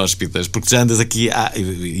mais inóspitas, porque já andas aqui,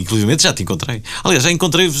 inclusive já te encontrei. Aliás, já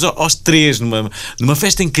encontrei-vos aos 3 numa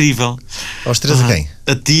festa incrível. Aos 3 a quem?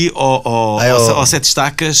 A ti, ao Sete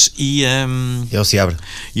Estacas e ao Seabra.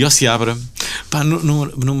 E ao Seabra. Pá,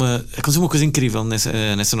 aconteceu uma coisa incrível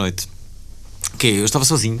nessa noite. Que eu estava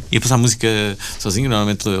sozinho, ia passar música sozinho,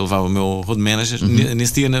 normalmente eu levava o meu road manager.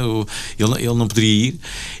 Nesse dia ele não poderia ir,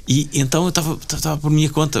 e então eu estava por minha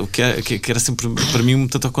conta, o que era sempre para mim um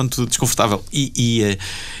tanto quanto desconfortável.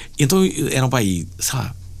 Então eram para aí, sei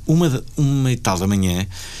lá, uma e tal da manhã,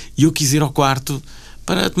 e eu quis ir ao quarto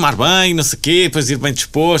para tomar banho, não sei o quê, depois ir bem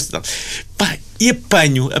disposto e tal. Pá, e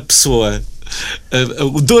apanho a pessoa.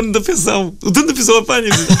 O dono da pensão apanha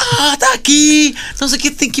e diz: está aqui, não sei o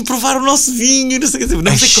que, tem que ir provar o nosso vinho, não sei o que.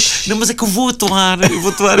 Não, mas é que eu vou atuar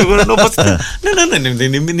agora, não posso.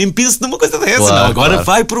 Não, nem penso numa coisa dessa, claro, não, agora claro.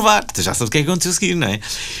 Vai provar, tu já sabes o que é que aconteceu a seguir, não é?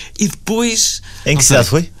 E depois. Em que cidade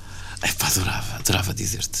foi? Adorava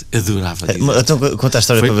dizer-te, adorava dizer-te. Então conta a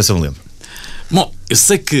história para ver se eu me lembro. Bom, eu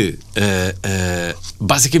sei que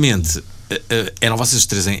basicamente eram vocês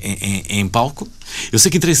três em palco. Eu sei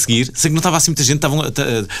que entrei a seguir, sei que não estava assim muita gente,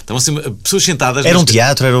 estavam assim, pessoas sentadas. Era um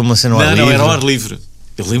teatro, era uma cena ao ar livre? Não, era ao ar livre.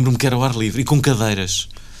 Eu lembro-me que era ao ar livre e com cadeiras.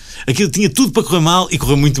 Aquilo tinha tudo para correr mal e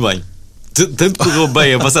correu muito bem. Tanto correu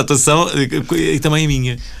bem a vossa atuação e também a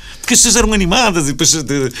minha. Porque as pessoas eram animadas e depois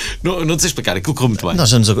não sei explicar, aquilo correu muito bem. Nós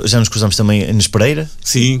já nos cruzamos também nas Pereira.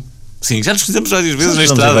 Sim, já nos cruzamos várias vezes na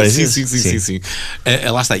estrada. Sim.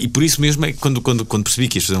 Lá está. E por isso mesmo é que quando percebi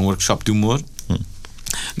que ias fazer um workshop de humor,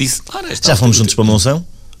 disse: já fomos juntos para Monção?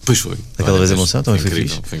 Pois foi. Aquela vez em Monção também foi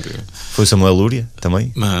fixe. Foi incrível. Foi o Samuel Lúria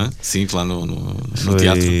também. Sim, lá no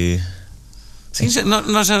teatro. Sim,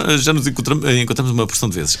 nós já nos encontramos uma porção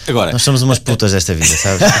de vezes. Agora, nós somos umas putas desta vida,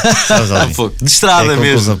 sabes? De estrada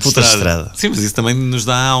mesmo. Putas de estrada. Sim, mas isso também nos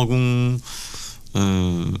dá algum.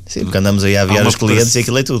 Sim, porque andamos aí a aviar os clientes e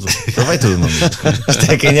aquilo é tudo. Aquilo vai tudo, mano.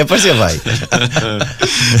 Isto é quem aparecer, vai.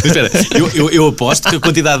 Mas espera, eu aposto que a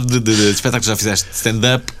quantidade de espetáculos que já fizeste de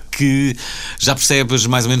stand-up, que já percebes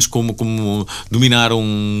mais ou menos como dominar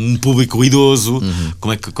um público idoso,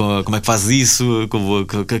 como é que fazes isso,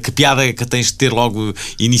 que piada é que tens de ter logo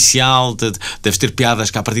inicial, deves ter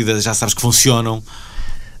piadas que à partida já sabes que funcionam.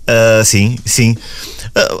 Sim.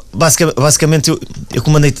 Basicamente eu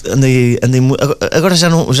como andei agora já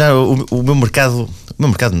o meu mercado,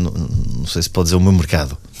 não sei se pode dizer o meu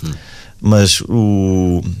mercado, mas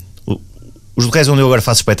os locais onde eu agora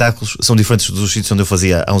faço espetáculos são diferentes dos sítios onde eu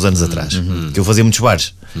fazia há uns anos atrás. Que eu fazia muitos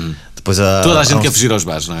bares. Depois toda a gente quer fugir aos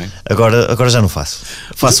bares, não é? Agora já não faço.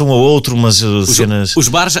 Faço um ou outro, mas cenas. Os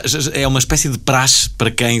bares é uma espécie de praxe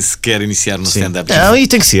para quem se quer iniciar no stand-up. E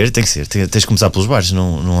tem que ser. Tens de começar pelos bares.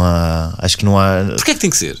 Não há. Acho que não há. Porquê é que tem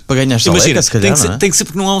que ser? Para ganhar Imagina, se calhar, tem que ser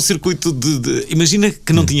porque não há um circuito de imagina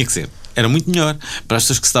que não tinha que ser. Era muito melhor para as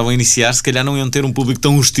pessoas que se estavam a iniciar, se calhar não iam ter um público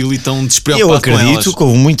tão hostil e tão despreocupado. Eu acredito que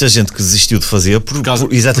houve muita gente que desistiu de fazer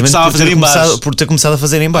exatamente por ter começado a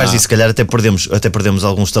fazer em bares. E se calhar até perdemos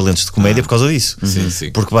alguns talentos de comédia por causa disso.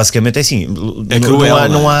 Sim. Porque basicamente é assim,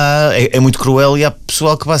 é muito cruel e há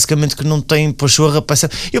pessoal que basicamente que não tem pachorra para.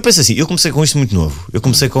 Eu penso assim, eu comecei com isto muito novo. Eu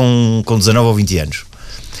comecei com 19 ou 20 anos.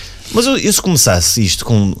 Mas eu se começasse isto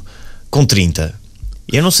com 30,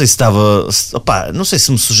 eu não sei se estava. Não sei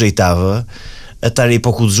se me sujeitava a estar aí para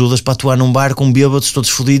o cu de Judas para atuar num bar com bêbados todos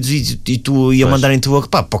fodidos e tu ia mandarem-te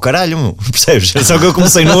para o caralho, meu. Percebes? Só que eu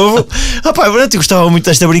comecei novo. Eu gostava muito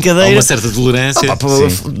desta brincadeira. Há uma certa tolerância.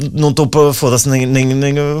 Não estou para. Foda-se, nem.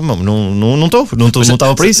 Não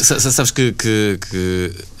estava para isso. Sabes que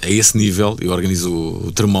a esse nível eu organizo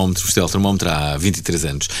o termómetro, o Festival Termómetro há 23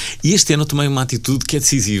 anos. E este ano eu tomei uma atitude que é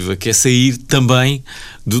decisiva, que é sair também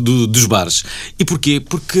dos bares. E porquê?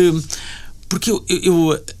 Porque eu,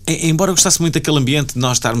 embora eu gostasse muito daquele ambiente de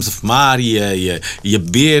nós estarmos a fumar e a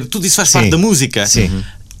beber, tudo isso faz parte da música. Sim.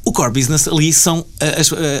 O core business ali são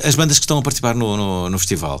as bandas que estão a participar no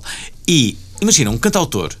festival. E imagina, um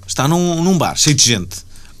cantautor está num bar cheio de gente,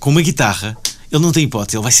 com uma guitarra, ele não tem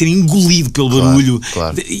hipótese, ele vai ser engolido pelo barulho.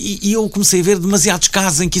 Claro. E eu comecei a ver demasiados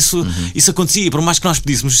casos em que isso acontecia. E por mais que nós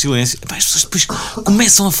pedíssemos silêncio, as pessoas depois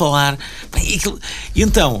começam a falar. E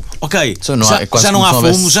então, ok, já não há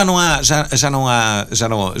fumo, já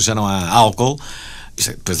não há álcool.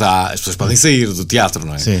 Depois as pessoas podem sair do teatro,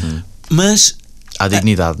 não é? Sim. Mas há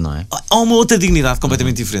dignidade, não é? Há uma outra dignidade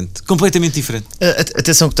completamente diferente. Completamente diferente.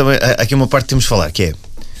 Atenção que também há aqui uma parte que temos de falar, que é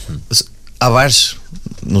há bares,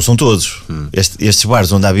 não são todos. Estes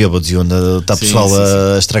bares onde há bêbados e onde está pessoal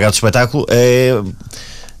a estragar o espetáculo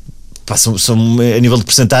a nível de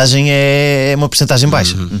percentagem é uma percentagem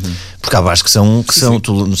baixa. Porque há bares que são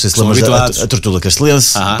tu, não sei se lembras a Tortula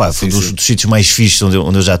Castelense, foi dos sítios mais fixos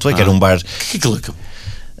onde eu já atuei, que era um bar. Que aquilo acabou?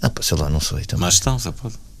 Sei lá, não sei também. Mas estão, só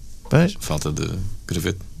pode. Pois. Falta de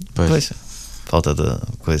graveto. Pois. Falta de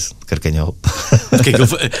coisa, de carcanhol. Porque aquilo,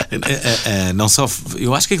 não só,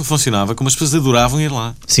 eu acho que aquilo funcionava como as pessoas adoravam ir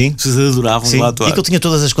lá. Sim. As pessoas adoravam ir lá atuar. E aquilo tinha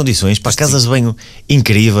todas as condições para casas de banho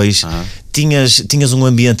incríveis. Tinhas um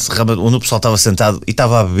ambiente onde o pessoal estava sentado e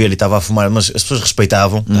estava a beber e estava a fumar, mas as pessoas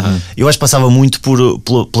respeitavam. Eu acho que passava muito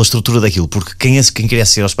pela estrutura daquilo, porque quem queria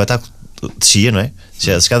assistir ao espetáculo descia, não é?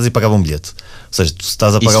 Descia as escadas e pagava um bilhete. Ou seja, tu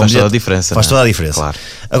estás a pagar um bilhete, faz toda a diferença. Claro.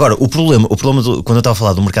 Agora, o problema quando eu estava a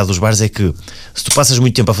falar do mercado dos bares é que se tu passas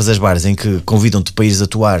muito tempo a fazer bares em que convidam-te para ires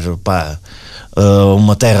atuar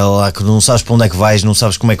uma terra lá que não sabes para onde é que vais, não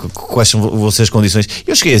sabes quais vão ser as condições.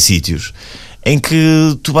 Eu cheguei a sítios em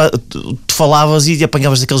que tu falavas e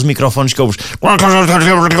apanhavas daqueles microfones que ouves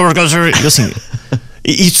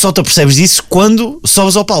e tu só te apercebes disso quando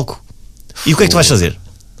sobes ao palco. E o que é que tu vais fazer?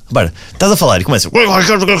 Repara, estás a falar e começa.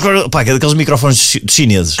 Pá, que é daqueles microfones dos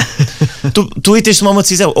chineses. tu aí tens de tomar uma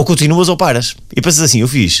decisão. Ou continuas ou paras. E pensas assim: eu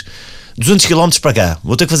fiz 200 km para cá,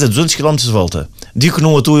 vou ter que fazer 200 km de volta. Digo que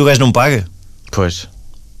não atuo e o gajo não me paga. Pois.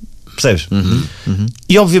 Percebes?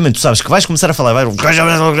 E obviamente tu sabes que vais começar a falar,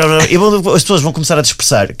 e as pessoas vão começar a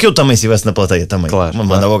dispersar. Que eu também, se estivesse na plateia, também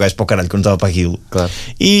mandava o gajo para o caralho que eu não estava para aquilo. Claro.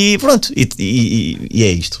 E pronto, e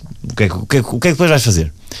é isto. O que é que depois vais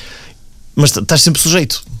fazer? Mas estás sempre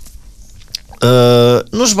sujeito.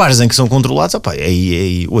 Nos bares em que são controlados,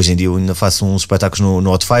 hoje em dia eu ainda faço uns espetáculos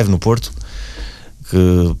no Hot 5 no Porto, que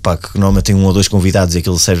normalmente tem 1 ou 2 convidados e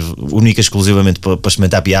aquilo serve única e exclusivamente para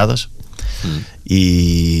experimentar piadas.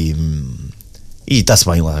 E está-se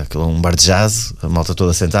bem lá, aquilo é um bar de jazz, a malta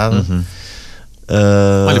toda sentada.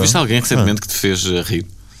 Olha, viste alguém recentemente que te fez rir?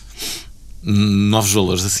 Novos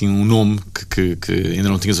valores, assim, um nome que ainda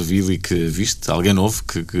não tinhas ouvido e que viste? Alguém novo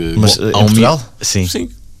que... Mas em Portugal? Sim.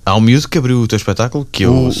 Há um miúdo que abriu o teu espetáculo, que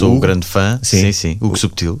eu sou um grande fã. Sim. Hugo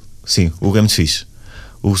Subtil. Sim, o Hugo é muito fixe.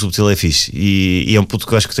 O Hugo Subtil é fixe. E é um puto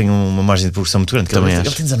que eu acho que tem uma margem de progressão muito grande. Também ele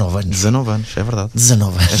tem 19 anos. 19 anos, é verdade.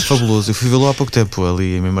 19 anos. É fabuloso. Eu fui vê-lo há pouco tempo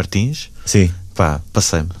ali em Martins. Sim. Pá,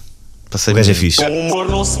 passei-me. O gajo é fixe. Com humor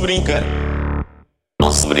não se brinca.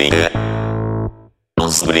 Não se brinca.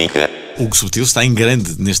 Não se brinca. O Hugo Subtil está em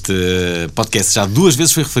grande neste podcast. Já 2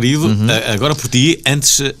 vezes foi referido, agora por ti,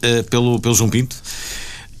 antes pelo João Pinto.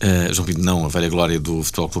 João Pinto não, a velha glória do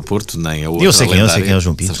Futebol Clube Porto, nem a outra. Eu sei quem é o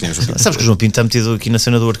João Pinto. Sabes que o João Pinto está metido aqui na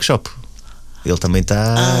cena do workshop. Ele também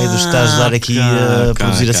está a ajudar aqui a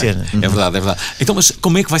produzir a cena. É verdade. Então, mas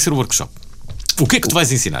como é que vai ser o workshop? O que é que tu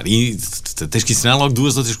vais ensinar? E tens que ensinar logo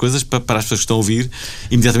 2 outras coisas para as pessoas que estão a ouvir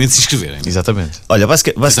imediatamente se inscreverem. Exatamente. Olha,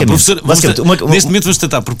 basicamente neste momento vamos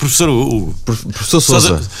tentar por professor Hugo. Professor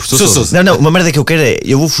Sousa. Não, uma merda que eu quero é,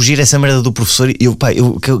 eu vou fugir a essa merda do professor.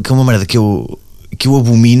 Que é uma merda que eu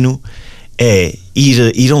abomino, é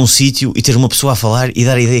ir a um sítio e ter uma pessoa a falar e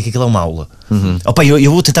dar a ideia que aquilo é uma aula.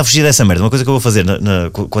 Eu vou tentar fugir dessa merda. Uma coisa que eu vou fazer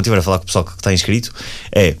quando estiver a falar com o pessoal que está inscrito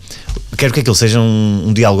é, quero que aquilo seja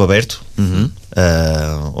um diálogo aberto.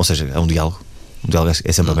 Ou seja, é um diálogo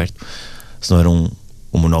é sempre aberto, senão era um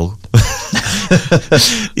monólogo.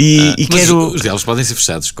 e quero... Os diálogos podem ser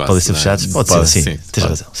fechados, quase. Podem ser fechados? Pode ser, sim. Tens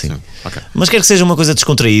razão, sim. Okay. Mas quero que seja uma coisa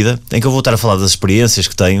descontraída, em que eu vou estar a falar das experiências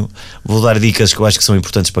que tenho, vou dar dicas que eu acho que são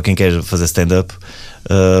importantes para quem quer fazer stand-up,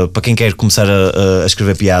 para quem quer começar a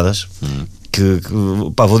escrever piadas.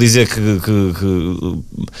 Vou dizer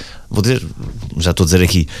já estou a dizer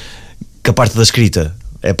aqui que a parte da escrita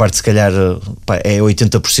é a parte, se calhar, é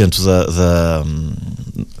 80%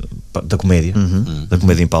 da comédia, da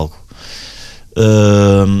comédia em palco.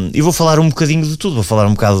 E vou falar um bocadinho de tudo. Vou falar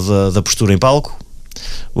um bocado da postura em palco,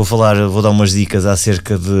 vou dar umas dicas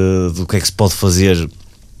acerca do que é que se pode fazer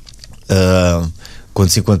quando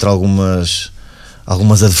se encontra algumas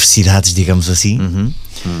adversidades, digamos assim.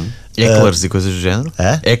 Eclairs e coisas do género?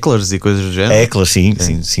 Eclairs e coisas do género? Eclairs,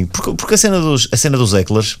 sim. Porque a cena dos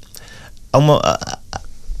eclairs,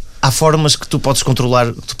 há formas que tu podes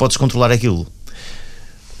controlar aquilo.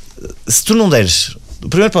 Se tu não deres,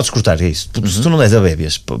 primeiro podes cortar, é isso. Se tu não deres a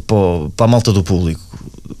bébias para a malta do público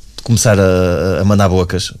começar a mandar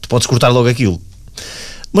bocas, tu podes cortar logo aquilo.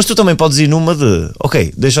 Mas tu também podes ir numa de,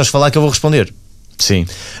 ok, deixa-os falar que eu vou responder. Sim.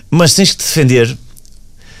 Mas tens que te defender,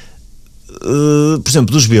 por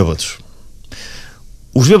exemplo, dos bêbados.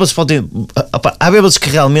 Os bêbados podem... Há bêbados que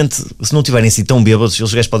realmente, se não estiverem assim tão bêbados,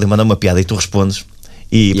 eles gajos podem mandar uma piada e tu respondes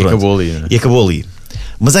e acabou ali, né? E acabou ali.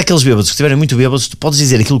 Mas há aqueles bêbados que estiverem muito bêbados, tu podes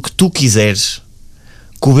dizer aquilo que tu quiseres,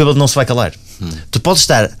 que o bêbado não se vai calar. Tu podes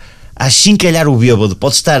estar a chincalhar o bêbado,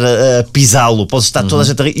 podes estar a pisá-lo, podes estar toda a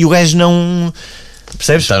gente a rir, e o gajo não...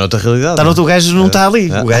 Percebes? Está noutra realidade. O gajo não está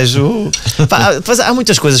ali. O gajo... há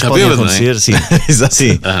muitas coisas que podem acontecer. Sim. Exato.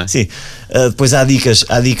 Sim. Depois há dicas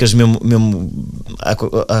mesmo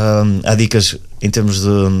há dicas em termos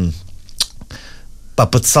de...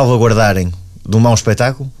 para te salvaguardarem de um mau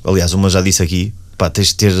espetáculo. Aliás, uma já disse aqui.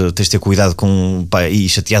 Tens de ter cuidado com e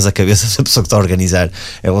chateares a cabeça da pessoa que está a organizar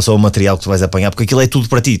em relação ao material que tu vais apanhar, porque aquilo é tudo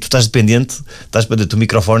para ti. Tu estás dependente do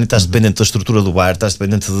microfone, estás dependente da estrutura do bar, estás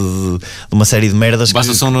dependente de uma série de merdas.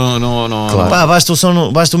 Basta o som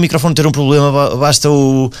Claro. Basta o microfone ter um problema, basta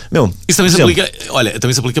o... Isso também se aplica,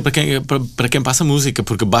 também se aplica para quem passa música,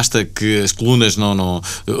 porque basta que as colunas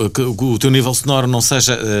que o teu nível sonoro não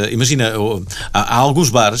seja... imagina, há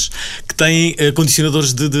alguns bares que têm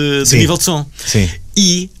condicionadores de nível de som. Sim.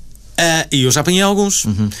 E eu já apanhei alguns.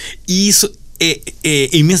 E isso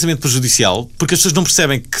é imensamente prejudicial, porque as pessoas não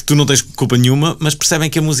percebem que tu não tens culpa nenhuma, mas percebem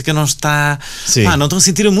que a música não está. Não estão a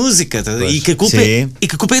sentir a música e que a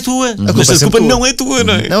culpa é tua. Mas a culpa não é tua,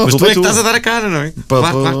 não é? Não, mas tu é que estás a dar a cara, não é?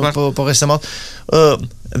 Para o resto da malta.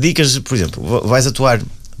 Dicas, por exemplo, vais atuar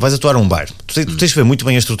a um bar. Tu tens de ver muito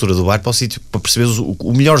bem a estrutura do bar para o sítio, para perceberes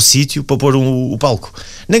o melhor sítio para pôr o palco.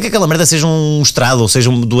 Nem que aquela merda seja um estrado ou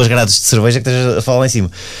sejam 2 grades de cerveja que estejas a falar lá em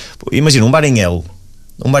cima. Imagina, um bar em L,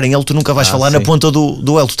 tu nunca vais falar na ponta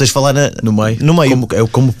do L, tu tens de falar no meio.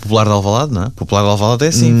 Como o Popular de Alvalade, não é? O Popular de Alvalade é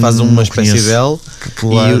assim, faz uma espécie de L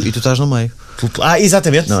e tu estás no meio.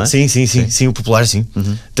 Exatamente, não é? Sim, o Popular, sim.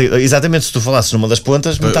 Exatamente, se tu falasses numa das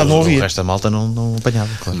pontas, metade não ouvia. O resto da malta não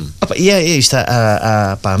apanhava, claro. E isto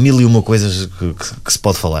há 1001 coisas que se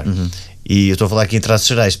pode falar. E eu estou a falar aqui em traços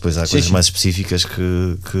gerais, depois há coisas mais específicas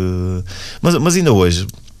que... Mas ainda hoje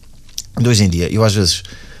em dia, eu às vezes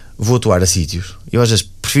vou atuar a sítios, eu às vezes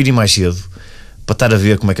prefiro ir mais cedo para estar a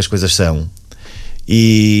ver como é que as coisas são.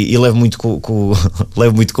 E levo muito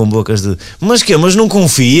com bocas de mas não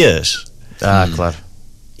confias? Claro.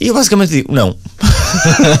 E eu basicamente digo, não.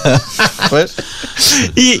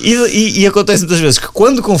 e acontece muitas vezes que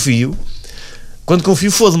quando confio,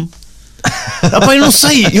 fodo-me. Eu não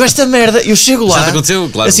sei, esta merda, eu chego lá. Já te aconteceu,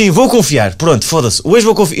 claro. Assim, vou confiar, pronto, foda-se. Hoje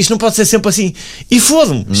vou confiar, isto não pode ser sempre assim. E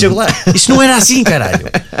fodo-me, chego lá. Isto não era assim, caralho.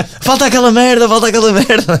 Falta aquela merda. Qual é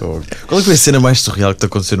que foi a cena mais surreal que te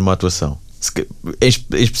aconteceu numa atuação? Em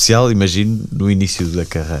especial, imagino, no início da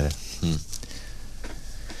carreira.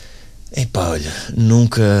 Olha,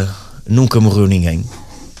 nunca morreu ninguém.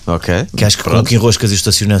 Ok. Que acho que com que enroscas e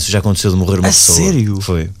estacionanço já aconteceu de morrer uma pessoa. Sério?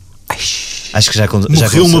 Foi. Acho que já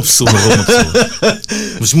morreu uma pessoa.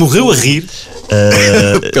 Mas morreu a rir?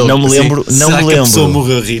 Não me lembro. Que a pessoa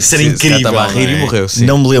morreu a rir? Isso era incrível. Estava a rir e morreu. Sim.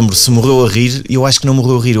 Não me lembro se morreu a rir. Eu acho que não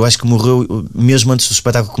morreu a rir. Eu acho que morreu mesmo antes do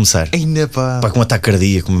espetáculo começar. Ainda pá. Com um ataque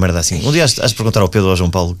cardíaco, uma merda assim. Um dia has de perguntar ao Pedro ou ao João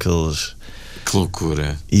Paulo que eles. Que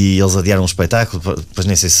loucura. E eles adiaram o espetáculo, depois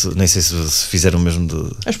nem sei se fizeram o mesmo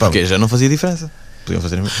de. Mas porque já não fazia diferença. Podiam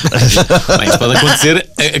fazer mesmo. Bem, isso pode acontecer.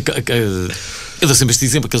 Eu dou sempre este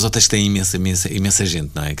exemplo: aqueles hotéis têm imensa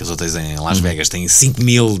gente, não é? Aqueles hotéis em Las Vegas têm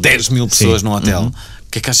 5.000, 10.000 pessoas num hotel.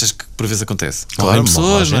 O que é que achas que por vezes acontece? Claro,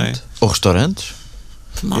 pessoas, não é? Ou restaurantes.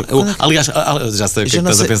 Aliás, já sei o que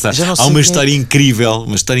estás a pensar. Há uma história incrível,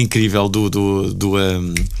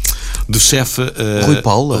 do chefe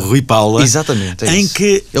Rui Paula. Exatamente, em isso.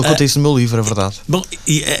 que ele conta isso no meu livro, é verdade. Bom,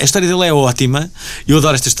 e a história dele é ótima. Eu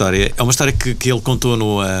adoro esta história. É uma história que ele contou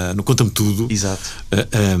no Conta-me Tudo. Exato.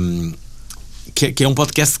 Que é um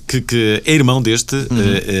podcast que é irmão deste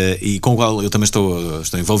e com o qual eu também estou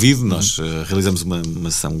envolvido. Nós realizamos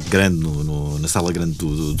uma sessão grande na sala grande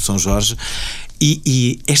do São Jorge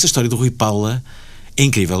e esta história do Rui Paula é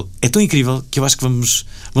incrível. É tão incrível que eu acho que vamos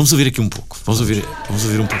ouvir aqui um pouco. Vamos ouvir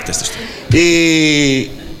um pouco desta história.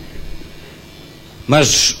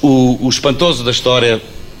 Mas o espantoso da história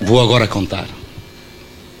vou agora contar.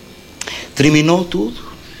 Terminou tudo,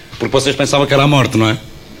 porque vocês pensavam que era a morte, não é?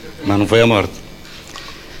 Mas não foi a morte.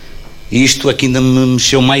 E isto aqui ainda me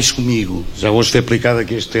mexeu mais comigo. Já hoje foi aplicado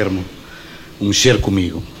aqui este termo. O mexer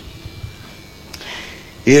comigo.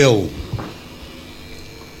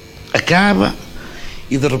 Acaba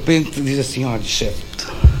e de repente diz assim: olha, chefe,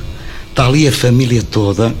 está ali a família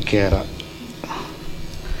toda, que era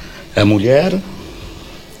a mulher,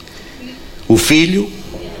 o filho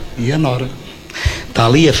e a nora. Está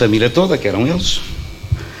ali a família toda, que eram eles,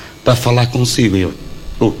 para falar consigo. E eu,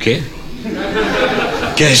 o quê?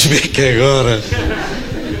 Queres ver que agora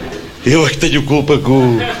eu é que tenho culpa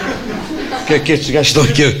com o que é que estes gajos estão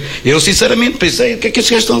aqui? Eu sinceramente pensei, o que é que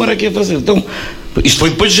estes gajos estão agora aqui a fazer? Então, isto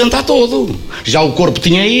foi depois de jantar todo. Já o corpo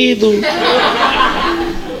tinha ido.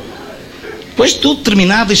 Depois de tudo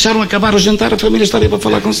terminado, deixaram acabar o jantar, a família estaria para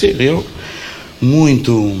falar consigo. Eu,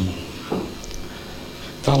 muito...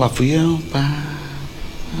 Tá, lá fui eu, pá,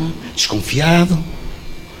 desconfiado.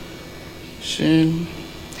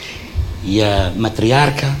 E a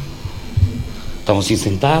matriarca, estavam assim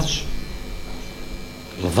sentados,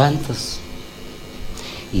 levanta-se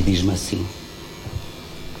e diz-me assim: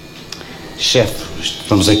 chefe,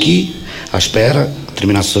 estamos aqui à espera que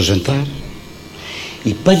terminasse o seu jantar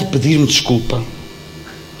e para lhe pedir-me desculpa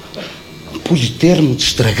por lhe ter-me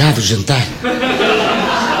estragado o jantar.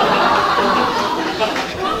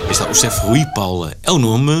 O chefe Rui Paula é um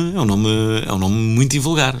nome muito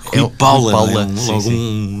invulgar. Rui Paula, né? Logo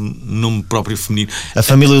um nome próprio feminino. A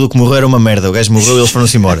família do que morreu era uma merda. O gajo morreu e eles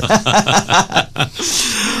foram-se embora.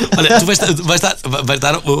 Olha, tu vais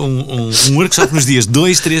dar um workshop nos dias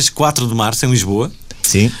 2, 3, 4 de março em Lisboa.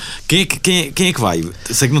 Sim. Quem é que vai?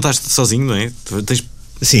 Sei que não estás sozinho, não é?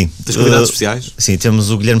 Sim. Tens convidados especiais? Sim,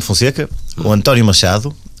 temos o Guilherme Fonseca, o António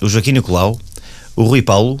Machado, o Joaquim Nicolau, o Rui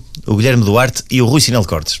Paulo, o Guilherme Duarte e o Rui Sinel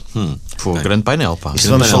Cortes. Foi um grande painel, pá. Isto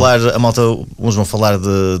vamos falar, a malta, uns vão falar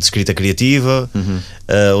de escrita criativa,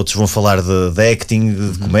 outros vão falar de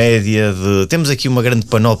acting, de comédia, temos aqui uma grande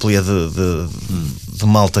panóplia de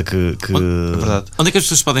malta que... É verdade. Onde é que as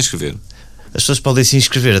pessoas podem escrever? As pessoas podem se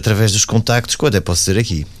inscrever através dos contactos, que eu até posso dizer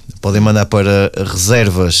aqui. Podem mandar para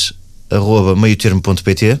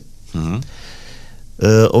reservas@meiotermo.pt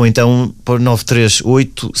ou então para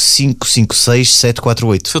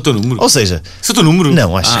 938-556-748. Isso é o teu número? Ou seja... Isso é o teu número?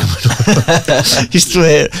 Não, acho que isto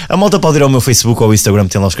é... A malta pode ir ao meu Facebook ou ao Instagram,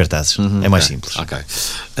 tem lá os cartazes. É mais simples. Ok.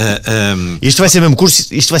 Isto vai ser mesmo curso,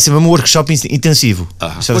 isto vai ser mesmo workshop intensivo.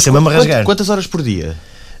 Isto vai ser mesmo a rasgar. Quantas horas por dia?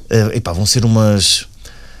 Vão ser umas...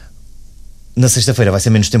 Na sexta-feira vai ser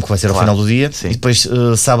menos tempo, que vai ser ao final do dia. Sim. E depois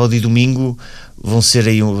sábado e domingo vão ser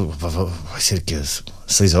aí vai ser que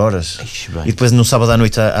 6 horas. Bem. E depois no sábado à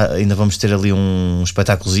noite ainda vamos ter ali um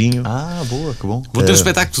espetáculozinho. Boa, que bom. Vou ter um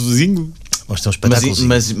espetáculozinho. Vamos ter um espetáculo.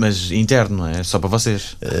 Mas interno, não é? Só para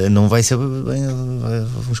vocês. Não vai ser bem,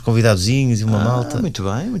 uns convidadozinhos e uma malta. Muito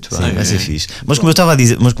bem, muito Sim, bem. vai ser fixe. Mas como eu estava a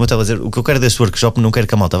dizer, o que eu quero deste workshop, não quero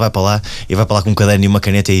que a malta vá para lá e vá para lá com um caderno e uma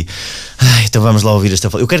caneta e então vamos lá ouvir esta.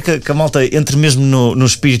 Eu quero que a malta entre mesmo no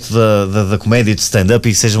espírito da comédia e de stand-up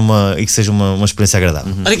e que seja uma experiência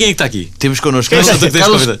agradável. Olha quem é que está aqui. Temos connosco Carlos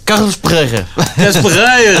Carlos Ferreira. Carlos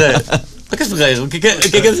Ferreira. Carlos Ferreira, o que é que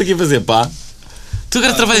andas aqui a fazer, pá? Tu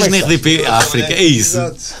agora trabalhas na RDP África, é isso?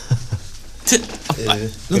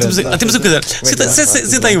 Temos um caderno.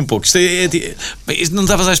 Senta aí um pouco. Isto não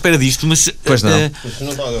estavas à espera disto, mas. Pois não.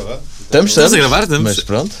 Estamos a gravar, estamos. Mas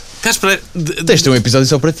pronto. Tens de ter um episódio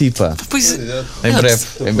só para ti, pá. Pois. Em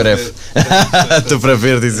breve. Estou para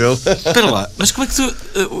ver, diz ele. Espera lá, mas como é que tu.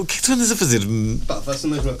 O que é que tu andas a fazer? Pá, faço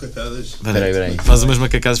umas macacadas. Espera aí. Faz umas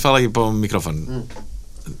macacadas, fala aí para o microfone.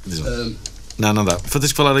 Não dá.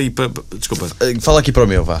 Tens que falar aí para. Desculpa. Fala aqui para o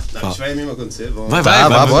meu, vá. Isto vai mesmo acontecer. Vai,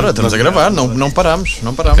 bora. Estamos a gravar. Não paramos.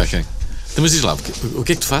 Ok. Então, mas diz lá, o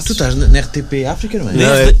que é que tu fazes? Tu estás na RTP África, não é?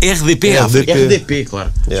 Na RDP África. RDP,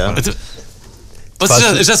 claro.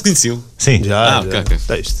 Vocês já se conheciam? Sim. Já. Ok.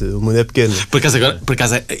 O mundo é pequeno. Por acaso,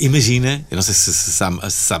 imagina, eu não sei se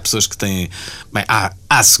há pessoas que têm. Bem,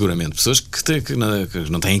 há seguramente pessoas que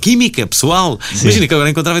não têm química pessoal. Sim. Imagina que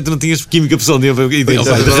agora encontrava e tu não tinhas química pessoal e de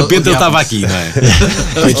repente ele estava aqui, não é?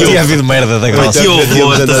 Tinha havido merda da grossa. Que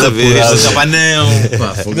horror, estás a ver?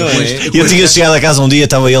 E eu tinha chegado a casa um dia,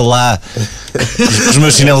 estava ele lá com os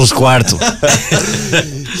meus chinelos de quarto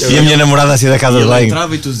e a minha namorada assim da casa de banho. banho. Ele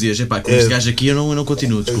entrava e tu dizias: epá, com este gajo aqui eu não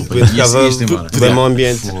continuo, desculpa. Bem mau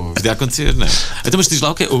ambiente. Podia acontecer, não é? Então, mas diz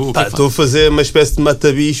lá o que é. Estou a fazer uma espécie de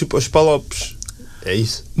mata-bicho para os palopes. É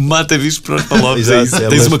isso. Mata-bichos para os palopes, é isso.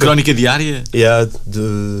 Tens uma crónica diária?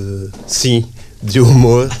 Sim, de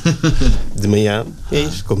humor, de manhã. É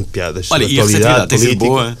isso, como piadas. Olha, e a receptividade tem sido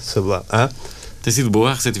boa? Tem sido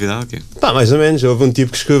boa a receptividade? Okay. Pá, mais ou menos. Houve um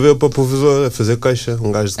tipo que escreveu para o provedor a fazer queixa.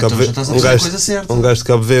 Um gajo de Cabo Verde. Um gajo de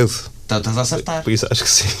Cabo Verde. Estás a acertar. Por isso acho que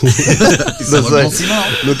sim. Isso é um bom sinal.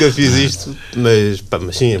 Nunca fiz isto,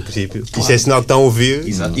 mas sim, em princípio. Claro. Isto é sinal que estão a ouvir.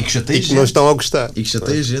 Exato. E que não estão a gostar. E que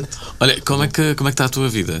chateia a gente. Olha, como é que está a tua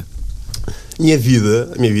vida? A minha vida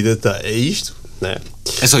está. É isto, não é?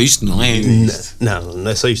 É só isto, não é? Não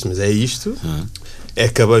é só isto, mas é isto. É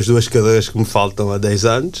acabar as 2 cadeiras que me faltam há 10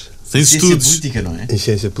 anos. Sem estudos. Ciência política, não é? Em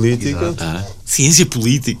ciência política. Ciência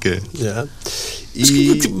política. Yeah.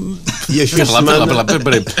 E as finais de semana...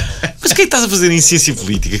 Peraí. Mas o que é que estás a fazer em ciência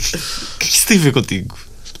política? O que isso tem a ver contigo?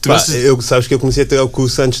 Sabes que eu comecei a ter o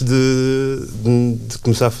curso antes de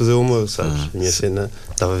começar a fazer o humor, sabes? A minha cena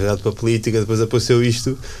estava virado para a política, depois apareceu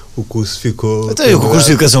isto, o curso ficou... Então, o curso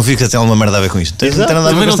de educação física tem alguma merda a ver com isto?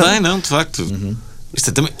 Também não tem, não, de facto. Isto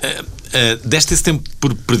é também... deste esse tempo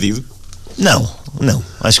por perdido? Não.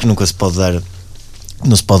 Acho que nunca se pode dar.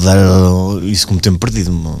 Não se pode dar isso como tempo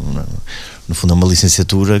perdido. No fundo é uma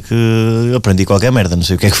licenciatura que eu aprendi qualquer merda, não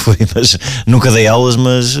sei o que é que foi, mas nunca dei aulas,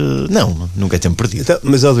 mas nunca é tempo perdido. Então,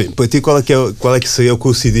 mas Alvin, para ti qual é que seria o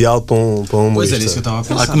curso ideal para um humorista? Pois era isso que eu estava a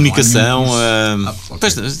pensar. A comunicação,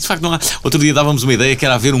 pois, de facto não há. Outro dia dávamos uma ideia que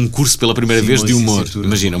era haver um curso pela primeira vez de humor.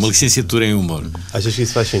 Imagina, uma licenciatura em humor. Achas que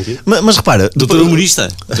isso faz sentido? Mas repara, doutor humorista.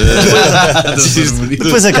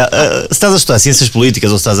 Depois é cá, se estás a estudar ciências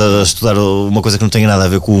políticas ou se estás a estudar uma coisa que não tenha nada a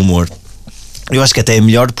ver com o humor, eu acho que até é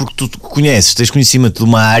melhor porque tu tens conhecimento de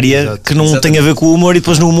uma área que não tem a ver com o humor e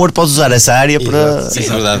depois no humor podes usar essa área para, sim, é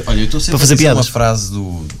verdade. Olha, eu estou sempre para fazer piadas. Uma frase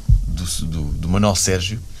do Manuel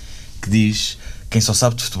Sérgio que diz: quem só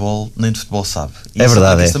sabe de futebol nem de futebol sabe. É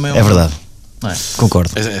verdade, é verdade. Não é?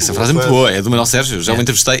 Concordo. Essa frase é muito boa, é do Manuel Sérgio. Já o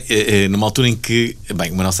entrevistei numa altura em que,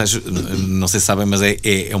 bem, o Manuel Sérgio, não sei se sabem, mas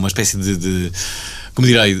é uma espécie de como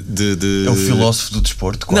direi, de... É o filósofo do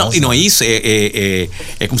desporto, quase. Não, e não é isso, é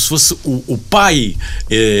como se fosse o pai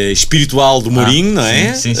espiritual do Mourinho, não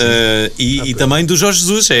é? Sim. E também do Jorge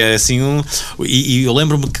Jesus, é assim e eu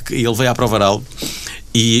lembro-me que ele veio à Prova Oral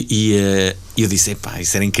e eu disse, epá,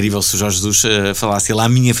 isso era incrível se o Jorge Jesus falasse lá à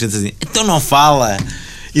minha frente assim, então não fala.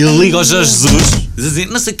 Ele liga ao Jorge Jesus, diz assim,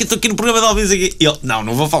 não sei o que, estou aqui no programa de Alvin aqui. E ele,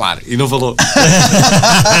 não vou falar. E não falou.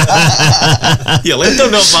 E ele, então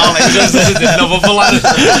não fala. E o Jorge Jesus diz, não vou falar.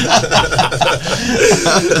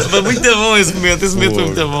 Foi muito bom esse momento foi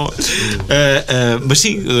muito bom. Mas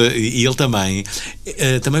sim, e ele também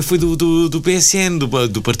foi do PSN,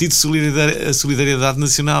 do Partido de Solidariedade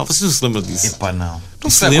Nacional. Vocês não se lembram disso? Epá, não. Não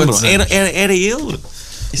se lembram? Era ele.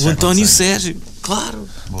 O António Sérgio. Claro.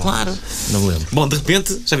 Não me lembro. Bom, de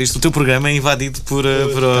repente, já viste, o teu programa é invadido por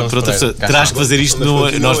outra pessoa. Terás que fazer isto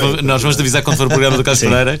nós vamos te avisar quando for o programa do Carlos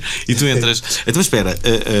Pereira e tu entras. Então espera,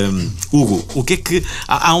 Hugo, o que é que.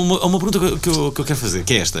 Há uma pergunta que eu quero fazer,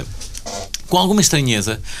 que é esta. Com alguma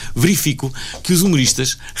estranheza, verifico que os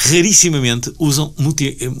humoristas rarissimamente usam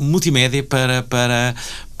multimédia para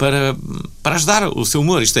ajudar o seu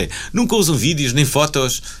humor. Isto é, nunca usam vídeos nem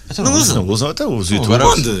fotos. Então, não usam. Até os YouTube.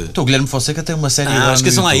 Onde? Então, o Guilherme Fonseca tem uma série lá.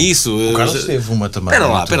 Esqueçam lá isso. O Carlos teve uma também.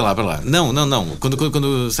 Espera lá. Não.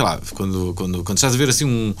 Quando sei lá, quando estás a ver assim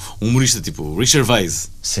um humorista tipo Richard Gervais.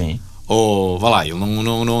 Sim. Ou, vá lá, ele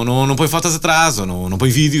não põe fotos atrás, ou não põe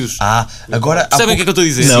vídeos. Agora... Sabem o que é que eu estou a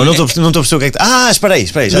dizer? Não estou a perceber o que é que... espera aí.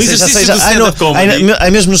 Já sei.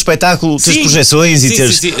 É mesmo no espetáculo, tens projeções e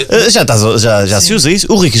teres... Já se usa isso.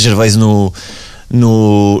 O Ricky Gervais no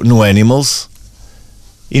Animals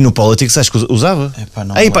e no Politics, acho que usava.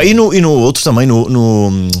 E no outro também,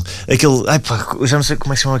 aquele... já não sei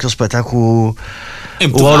como é que se chama aquele espetáculo...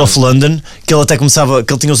 O Out of London, que ele até começava,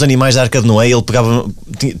 que ele tinha os animais da Arca de Noé, ele pegava,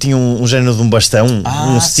 tinha um género de um bastão,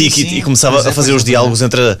 um stick, sim. E começava a fazer os diálogos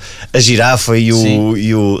entre a girafa e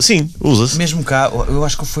o... Sim, usa-se. Mesmo cá, eu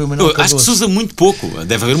acho que foi o Manuel Cardoso. Acho que se usa muito pouco,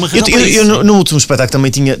 deve haver uma razão para isso. Eu no último espetáculo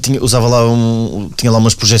também usava lá tinha lá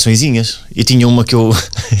umas projeçõezinhas, e tinha uma que eu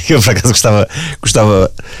por acaso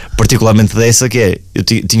gostava particularmente dessa, que é, eu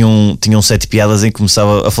tinha um set de piadas em que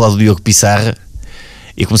começava a falar do Diogo Pissarra,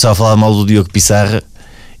 e começava a falar mal do Diogo Pissarra,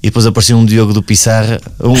 e depois aparecia um Diogo do Pissarra,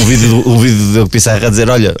 um vídeo do Diogo Pissarra a dizer,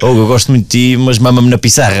 olha, eu gosto muito de ti, mas mama-me na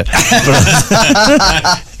Pissarra.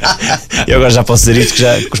 E agora já posso dizer isto, que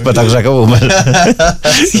o espetáculo já acabou, mas...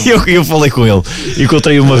 E eu falei com ele,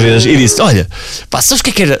 encontrei uma vez e disse, olha, sabes o que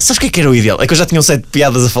é que era o ideal? É que eu já tinha um set de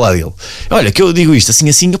piadas a falar dele. Olha, que eu digo isto assim,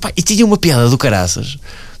 e tinha uma piada do caraças.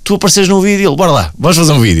 Tu apareces no vídeo e ele, bora lá, vamos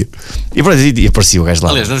fazer um vídeo. E aparecia o gajo lá.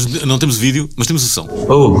 Aliás, nós não temos vídeo, mas temos o som.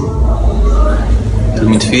 Tudo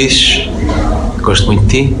muito fixe, gosto muito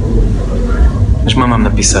de ti, mas mama-me na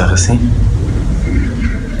Pissarra, sim?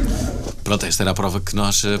 Pronto, esta era a prova que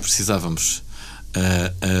nós precisávamos.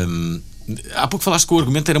 Há pouco falaste que o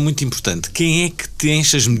argumento era muito importante. Quem é que te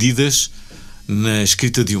enche as medidas na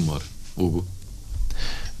escrita de humor, Hugo?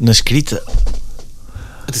 Na escrita?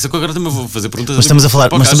 Atenção que agora também vou fazer perguntas. Mas estamos a falar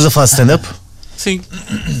de stand-up? Sim.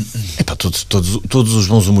 Todos os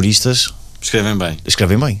bons humoristas escrevem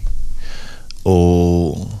bem.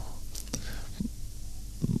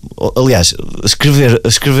 Aliás,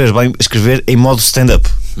 escrever bem, escrever em modo stand-up.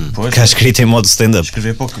 Porque há escrita em modo stand-up.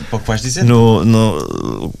 Escrever pouco vais dizer.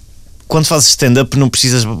 Quando fazes stand-up não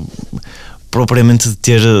precisas propriamente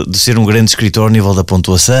de ser um grande escritor ao nível da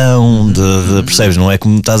pontuação, percebes? Não é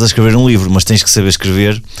como estás a escrever um livro, mas tens que saber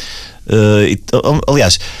escrever.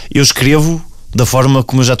 Aliás, eu escrevo da forma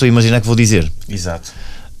como eu já estou a imaginar que vou dizer. Exato.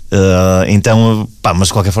 Então, mas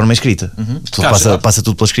de qualquer forma é escrita. Passa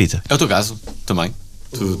tudo pela escrita. É o teu caso também.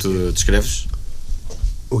 Tu escreves?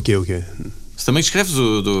 O quê? Se também escreves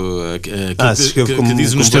que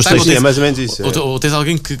diz nos teus textos, é mais ou menos isso. Ou tens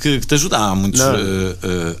alguém que te ajuda. Há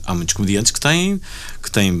muitos comediantes que têm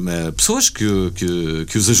pessoas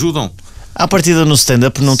que os ajudam. À partida no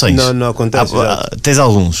stand-up não tens. Não acontece. Tens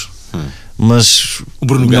alguns. Mas o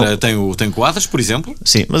Bruno Nogueira tem quadros, por exemplo.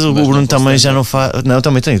 Sim, mas o Bruno também já não faz. Não,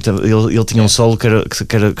 também tem. Ele tinha um solo que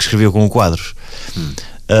escrevia com quadros.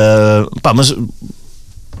 Mas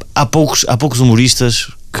há poucos humoristas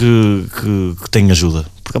que têm ajuda.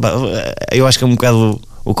 Porque eu acho que é um bocado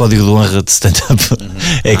o código de honra de stand-up.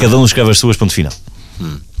 É cada um escreve as suas, ponto final.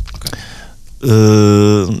 Okay.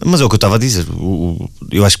 Mas é o que eu estava a dizer.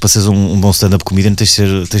 Eu acho que para seres um bom stand-up comedian tens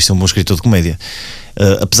de ser um bom escritor de comédia.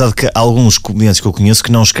 Apesar de que há alguns comediantes que eu conheço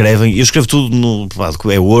que não escrevem, eu escrevo tudo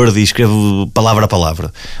é Word e escrevo palavra a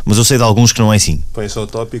palavra, mas eu sei de alguns que não é assim. Põe só o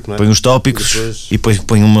tópico, não é? Põe os tópicos e depois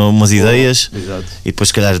põe umas ideias. Exato. E depois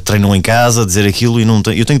se calhar treinam em casa, dizer aquilo, e não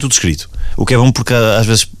eu tenho tudo escrito. O que é bom porque às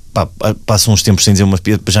vezes passo uns tempos sem dizer uma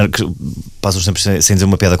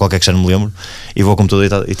piada, qualquer que já não me lembro, e vou ao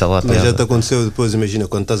computador e está lá a piada. Mas já te aconteceu depois, imagina,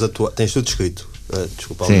 quando estás a atuar, tens tudo escrito,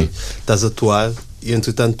 desculpa, estás a atuar e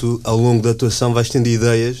entretanto ao longo da atuação vais tendo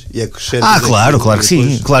ideias e acrescentas. Claro que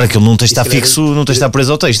sim, claro que ele não tens de estar fixo, não tens de estar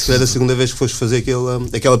preso ao texto. Se era a segunda vez que foste fazer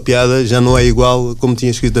aquela piada, já não é igual como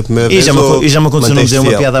tinha escrito a primeira vez. E já me aconteceu não dizer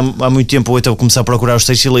uma piada há muito tempo, ou então começar a procurar os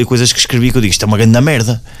textos e leio coisas que escrevi que eu digo, isto é uma grande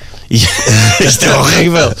merda. E isto é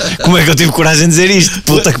horrível. Como é que eu tive coragem de dizer isto?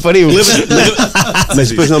 Puta que pariu. Mas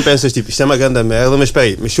depois não pensas, tipo, isto é uma grande merda, mas espera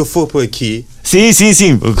aí, mas se eu for por aqui. Sim. Se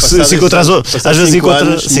encontras, às vezes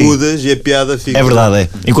encontras. Mudas e a piada fica. É verdade,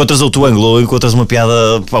 encontras outro ângulo, ou encontras uma piada,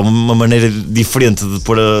 uma maneira diferente de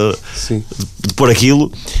pôr aquilo.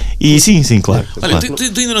 E sim, claro. Olha, claro.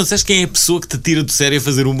 Tu ainda não disseste quem é a pessoa que te tira do sério a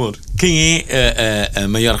fazer humor. Quem é a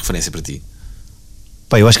maior referência para ti?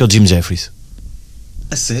 Eu acho que é o Jim Jeffries.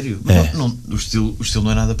 A sério? É. O estilo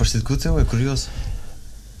não é nada parecido com o teu, é curioso.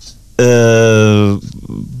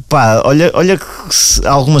 Olha que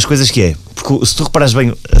há algumas coisas que é. Porque se tu reparares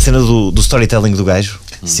bem a cena do storytelling do gajo,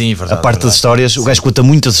 sim, verdade, a parte das histórias, o gajo conta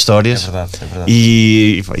muitas histórias. É verdade.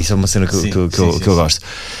 E isso é uma cena que eu gosto.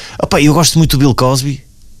 Eu gosto muito do Bill Cosby.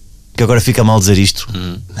 Que agora fica mal dizer isto,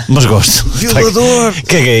 mas gosto. Violador!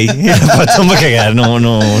 Caguei. Estou-me a cagar.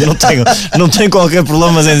 Não tenho qualquer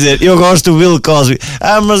problema em dizer eu gosto do Bill Cosby.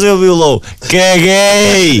 Mas ele violou.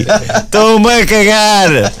 Caguei! Estou-me a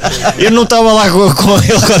cagar! Eu não estava lá com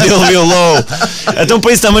ele quando ele violou. Então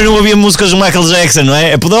para isso também não havia músicas do Michael Jackson, não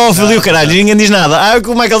é? É pedófilo e o caralho. Ninguém diz nada. Que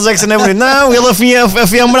o Michael Jackson é bonito. Não, ele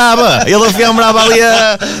afiambrava. Ele afiambrava ali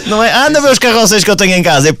não é? Anda a ver os carroceis que eu tenho em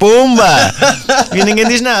casa. É pumba! E ninguém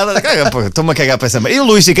diz nada. Estou-me a cagar para essa merda. E o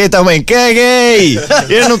Luís C.K. também, caguei!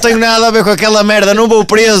 Eu não tenho nada a ver com aquela merda, não vou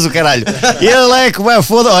preso, caralho. Ele é que vai,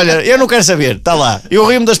 foda, olha, eu não quero saber, está lá. Eu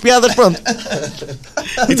rimo das piadas, pronto.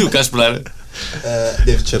 E tu, queres esperar?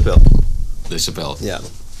 David Chappelle. David Chappelle. Yeah,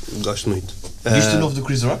 gosto muito. Viste o novo do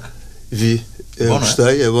Chris Rock? Vi. Eu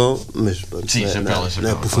gostei, é bom, mas pronto, sim,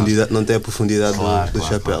 não tem a profundidade do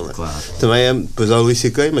Chappelle. Claro. Também é, depois há o Luís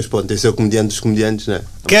C.K., mas pronto, esse é o comediante dos comediantes, não é?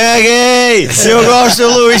 Caguei! Se eu gosto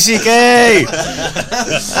do Luís C.K.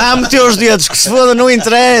 Meteu os dedos, que se foda, não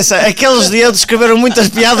interessa. Aqueles dedos escreveram muitas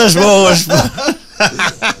piadas boas.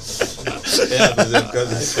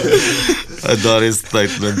 Adoro esse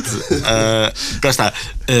statement. Cá está.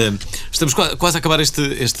 Estamos quase a acabar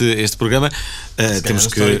este programa. Temos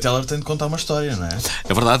que. O storyteller tem de contar uma história, não é?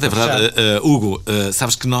 É verdade. Hugo,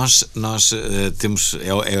 sabes que nós temos.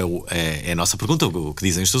 É a nossa pergunta, o que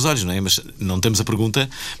dizem os teus olhos, não é? Mas não temos a pergunta,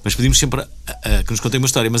 mas pedimos sempre que nos contem uma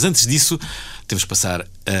história. Mas antes disso, temos que passar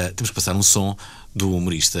um som do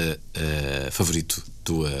humorista favorito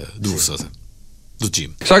do Hugo Sousa.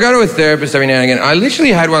 Jim. So I go to a therapist every now and again. I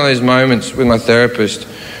literally had one of those moments with my therapist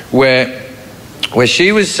where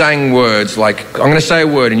she was saying words like, I'm going to say a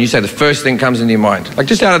word and you say the first thing comes into your mind, like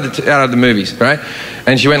just out of the movies, right?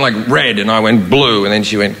 And she went like red and I went blue, and then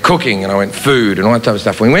she went cooking and I went food and all that type of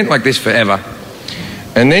stuff. We went like this forever.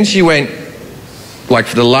 And then she went, like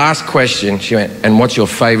for the last question, she went, and what's your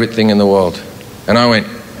favourite thing in the world? And I went,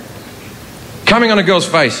 coming on a girl's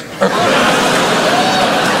face.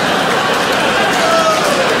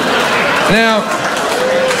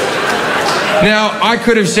 Now, I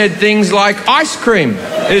could have said things like, ice cream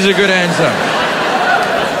is a good answer.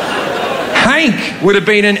 Hank would have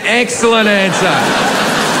been an excellent answer.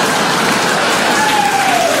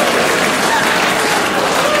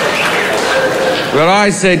 But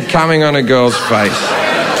I said coming on a girl's face.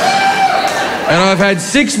 And I've had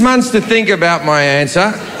 6 months to think about my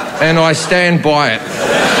answer, and I stand by it.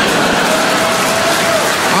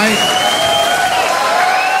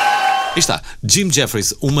 Aí está, Jim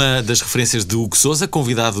Jeffries, uma das referências de Hugo Sousa,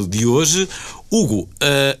 convidado de hoje. Hugo,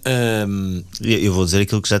 eu vou dizer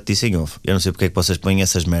aquilo que já te disse em off. Eu não sei porque é que vocês põem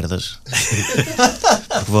essas merdas.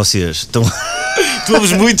 Porque vocês estão... Tu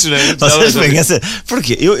ouves muitos, não é? Vocês põem essa...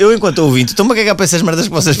 Porquê? Eu enquanto ouvinte, estou-me a cagar para essas merdas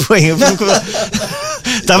que vocês põem.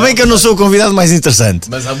 Está bem que eu não sou o convidado mais interessante.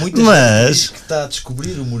 Mas há muita gente que está a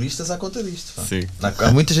descobrir humoristas à conta disto. Pá. Sim.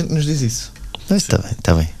 Há muita gente que nos diz isso.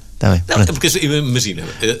 Está bem. Está bem. Não, porque imagina,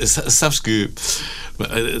 sabes que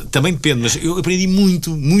também depende, mas eu aprendi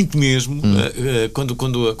muito mesmo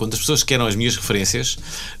quando as pessoas que eram as minhas referências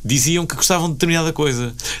diziam que gostavam de determinada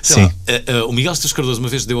coisa. Sei lá, o Miguel Esteves Cardoso uma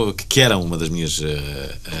vez deu, que era uma das minhas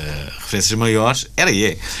referências maiores,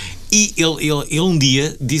 e ele um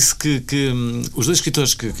dia disse que os dois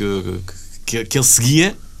escritores que ele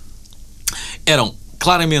seguia eram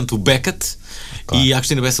claramente o Beckett e a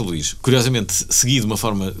Cristina Bessa Luís. Curiosamente, segui de uma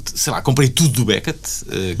forma, sei lá, comprei tudo do Beckett,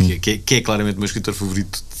 que é claramente o meu escritor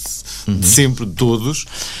favorito de sempre, de todos.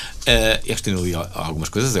 E a Cristina li algumas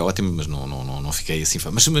coisas, é ótimo, mas não fiquei assim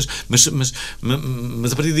fã. Mas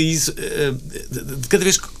a partir daí, de cada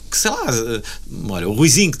vez que, sei lá, olha, o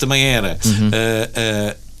Ruizinho, que também era.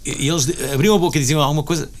 E eles abriam a boca e diziam alguma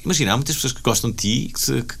coisa. Imagina, há muitas pessoas que gostam de ti que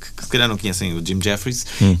se calhar não conhecem o Jim Jeffries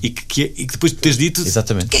e que depois de teres dito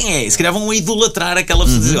exatamente quem é, se calhar vão a idolatrar aquela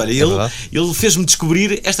pessoa. Dizer, olha, ele fez-me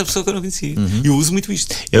descobrir esta pessoa que eu não conhecia. E eu uso muito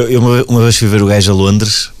isto. Eu uma vez fui ver o gajo a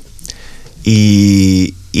Londres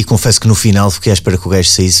e confesso que no final fiquei à espera que o gajo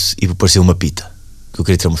saísse e apareceu uma pita, que eu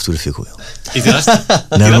queria tirar uma fotografia com ele. E tiraste?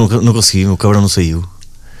 Não consegui, o cabrão não saiu.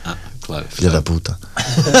 Claro, filha da puta.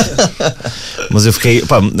 Mas eu fiquei,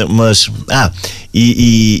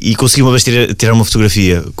 e consegui uma vez tirar uma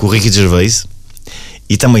fotografia com o Ricky Gervais.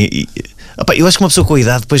 E também eu acho que uma pessoa com a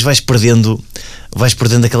idade depois vais perdendo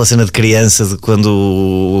aquela cena de criança, de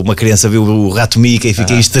quando uma criança viu o rato Mickey e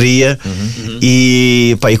fica em histeria.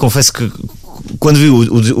 E confesso que quando vi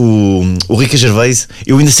o Ricky Gervais,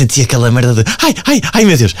 eu ainda senti aquela merda de ai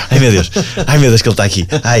meu Deus que ele está aqui,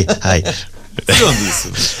 ai. Foi onde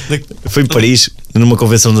isso? Foi em Paris, numa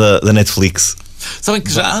convenção da Netflix. Sabem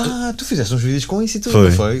que já. Tu fizeste uns vídeos com isso e tudo, foi,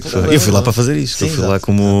 não foi? Eu fui lá para fazer isto. Sim, eu fui lá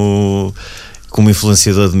como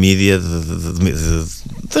influenciador de mídia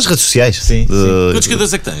das redes sociais. Sim. Quantos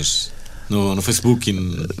seguidores é que tens? No Facebook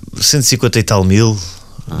e 150 e tal mil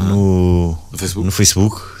no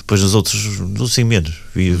Facebook. Depois nos outros, não sei menos.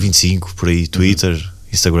 25 por aí, Twitter,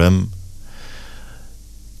 Instagram.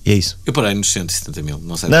 E é isso. Eu parei nos 170 mil,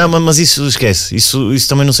 não sei. Não, mas isso esquece. Isso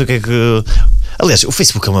também não sei o que é que. Aliás, o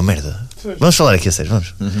Facebook é uma merda. Vamos falar aqui a sério,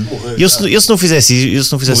 vamos. Eu se não fizesse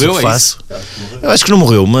o que faço, eu acho que não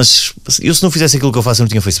morreu, mas eu se não fizesse aquilo que eu faço, eu não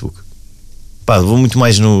tinha Facebook. Vou muito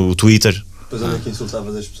mais no Twitter. Depois olha que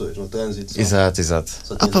insultavas as pessoas no trânsito. Exato.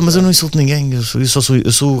 Mas eu não insulto ninguém. Eu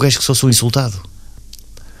sou o gajo que só sou insultado.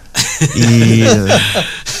 E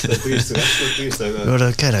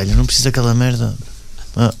agora, caralho, não preciso daquela merda.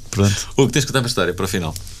 Pronto. O que tens que contar uma história para o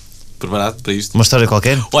final? Preparado para isto? Uma história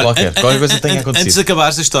qualquer? Olha, qualquer coisa tenha acontecido. Antes de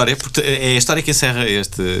acabares a história, porque é a história que encerra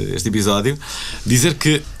este episódio, dizer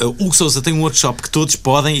que o Hugo Sousa tem um workshop que todos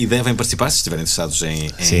podem e devem participar, se estiverem interessados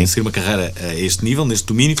em seguir uma carreira a este nível, neste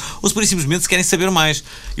domínio, ou se por simplesmente se querem saber mais.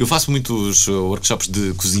 Eu faço muitos workshops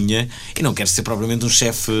de cozinha e não quero ser propriamente um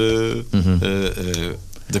chefe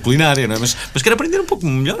da culinária, não é? Mas quero aprender um pouco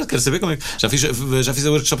melhor, quero saber como é que. Já fiz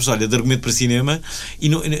workshops, olha, de argumento para cinema e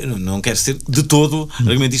não quero ser de todo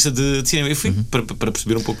argumentista de cinema. Eu fui para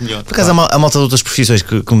perceber um pouco melhor. Por acaso há malta de outras profissões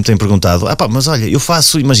que me têm perguntado: mas olha, eu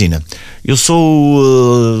faço, imagina, eu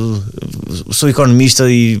sou economista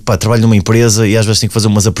e trabalho numa empresa e às vezes tenho que fazer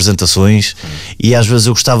umas apresentações e às vezes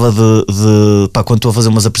eu gostava de quando estou a fazer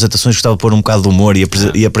umas apresentações, gostava de pôr um bocado de humor e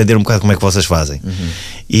aprender um bocado como é que vocês fazem.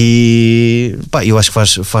 E eu acho que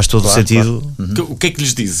faz todo o sentido. O que é que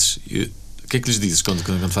lhes dizes? O que é que lhes dizes quando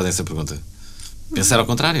fazem essa pergunta? Pensar ao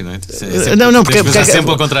contrário, não é? Porque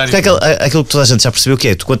sempre ao contrário. Aquilo que toda a gente já percebeu que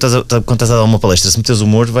é: tu quando estás a dar uma palestra, se meteres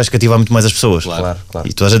humor, vais cativar muito mais as pessoas. Claro.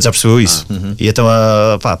 E toda a gente já percebeu isso. E então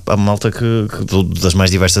há malta das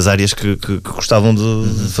mais diversas áreas que gostavam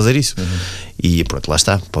de fazer isso. E pronto, lá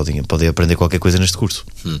está. Podem aprender qualquer coisa neste curso.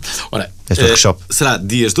 Ora, este workshop será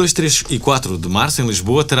dias 2, 3 e 4 de março em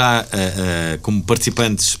Lisboa. Terá como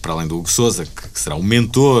participantes, para além do Hugo Sousa, que será o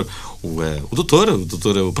mentor, o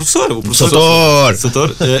professor,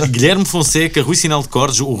 Guilherme Fonseca, Rui Sinal de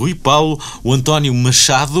Cordes, o Rui Paulo, o António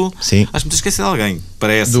Machado. Sim. Acho que me esqueci de alguém,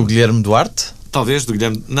 parece. Do Guilherme Duarte? Talvez, do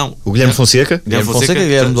Guilherme. Não. O Guilherme Fonseca?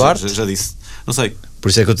 Guilherme Duarte? Já disse. Não sei. Por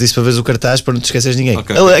isso é que eu te disse para veres o cartaz, para não te esqueceres de ninguém.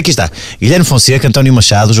 Okay. Aqui está: Guilherme Fonseca, António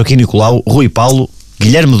Machado, Joaquim Nicolau, Rui Paulo,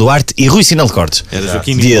 Guilherme Duarte e Rui Sinal de Cortes.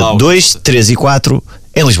 Dia 2, 3 e 4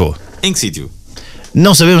 em Lisboa. Em que sítio?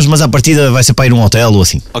 Não sabemos, mas à partida vai ser para ir num hotel ou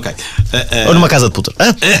assim. Ok. Ou numa casa de puta.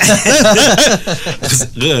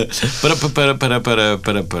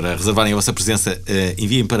 Para reservarem a vossa presença,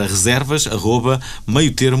 enviem para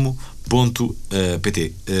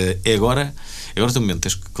reservas@meiotermo.pt. Agora é o momento,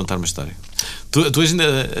 tens que contar uma história. Tu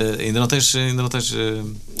ainda não tens.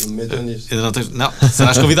 Não,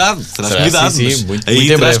 serás convidado. Sim, muito aí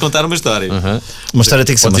terás breve. de contar uma história. Uma história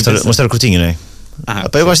tem que ser uma história curtinha, não é?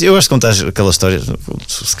 Eu gosto de contar aquela história.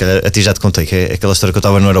 Se calhar a ti já te contei, que é aquela história que eu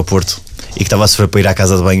estava no aeroporto e que estava a sofrer para ir à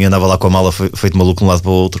casa de banho e andava lá com a mala feito maluco de um lado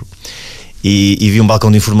para o outro e vi um balcão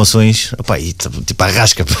de informações, e tipo a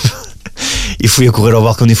rasca. E fui a correr ao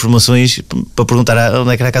balcão de informações para perguntar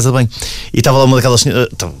onde é que era a casa de banho. E estava lá uma daquelas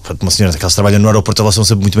uma senhora daquelas que trabalham no aeroporto, elas são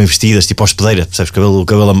sempre muito bem vestidas, tipo hospedeira, percebes? Cabelo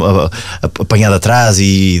apanhado atrás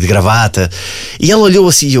e de gravata. E ela olhou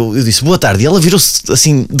assim, eu disse boa tarde, e ela virou-se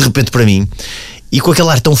assim de repente para mim. E com aquele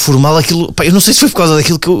ar tão formal, aquilo, eu não sei se foi por causa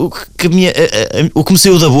daquilo que o que me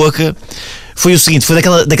saiu da boca foi o seguinte: foi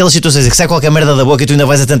daquelas situações em que sai qualquer merda da boca e tu ainda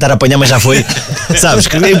vais a tentar apanhar, mas já foi. Sabes?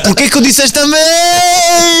 Porquê que eu disse esta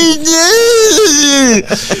merda?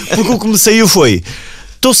 Porque o que me saiu foi: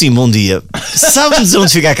 estou sim, bom dia, sabe-me dizer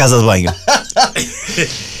onde fica a casa de banho?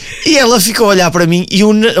 E ela ficou a olhar para mim e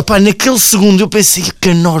eu, naquele segundo eu pensei que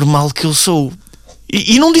anormal que eu sou.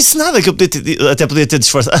 E não disse nada, que eu até podia ter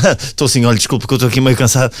disfarçado. Estou assim, olha, desculpa que eu estou aqui meio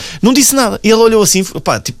cansado. Não disse nada. E ela olhou assim, tipo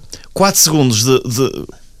 4 segundos de...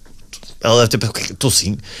 Ela deve ter pensado, estou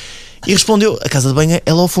sim. E respondeu, a casa de banho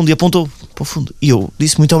é lá ao fundo, e apontou para o fundo. E eu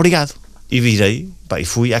disse muito obrigado. E virei, e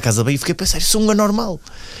fui à casa de banho e fiquei a pensar, sou um anormal.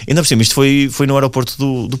 Ainda por cima, isto foi no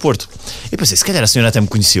aeroporto do Porto. E pensei, se calhar a senhora até me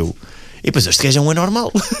conheceu. E pensei, este gajo é um anormal.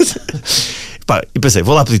 E pensei,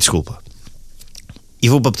 vou lá pedir desculpa. E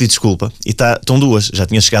vou para pedir desculpa. E estão duas, já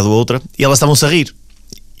tinha chegado outra. E elas estavam-se a rir.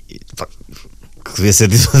 Que devia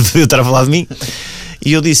estar a falar de mim.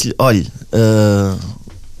 E eu disse-lhe, olha,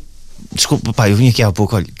 desculpa, eu vim aqui há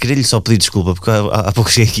pouco, olha, queria-lhe só pedir desculpa, porque há pouco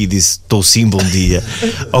cheguei aqui e disse, estou sim, bom dia.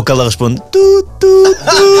 Ao que ela responde, tu.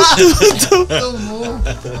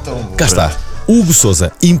 Cá está. Hugo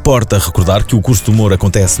Sousa. Importa recordar que o curso de humor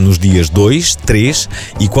acontece nos dias 2, 3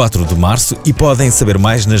 e 4 de março e podem saber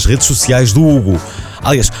mais nas redes sociais do Hugo.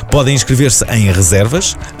 Aliás, podem inscrever-se em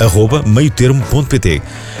reservas@meiotermo.pt.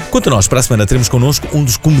 Quanto a nós, para a semana teremos connosco um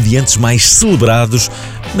dos comediantes mais celebrados,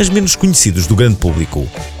 mas menos conhecidos do grande público,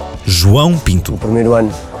 João Pinto. O primeiro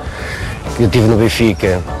ano que eu estive no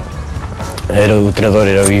Benfica, o treinador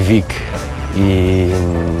era o Ivic e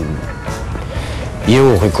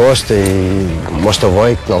eu, o Rui Costa e o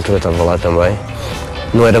Mostoboy, que na altura estava lá também,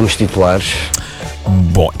 não éramos titulares.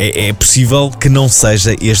 Bom, é possível que não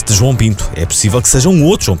seja este João Pinto. É possível que seja um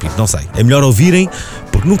outro João Pinto, não sei. É melhor ouvirem,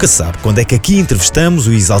 porque nunca se sabe quando é que aqui entrevistamos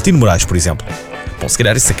o Isaltino Moraes, por exemplo. Bom, se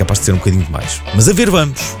calhar isso é capaz de ser um bocadinho demais. Mas a ver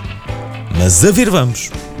vamos.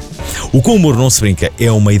 O Com Humor Não Se Brinca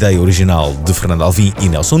é uma ideia original de Fernando Alvim e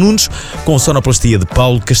Nelson Nunes, com sonoplastia de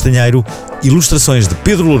Paulo Castanheiro, ilustrações de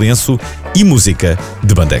Pedro Lourenço e música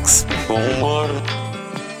de Bandex. Com humor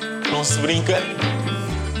não se brinca.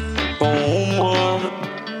 Com humor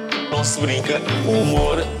não se brinca.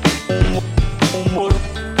 Humor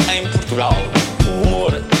em Portugal.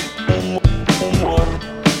 Humor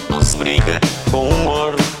não se brinca. Com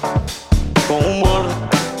humor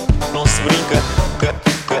não se brinca. Não se brinca.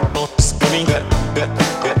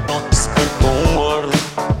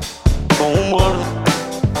 Com humor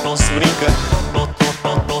não se brinca.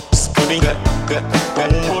 Não se brinca. Com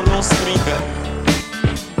humor não se brinca.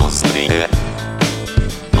 Não se brinca.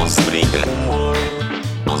 Não se brinca. Humor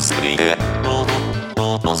não se brinca.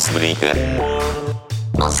 Não se brinca. Humor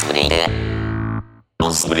não se brinca.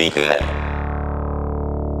 Não se brinca.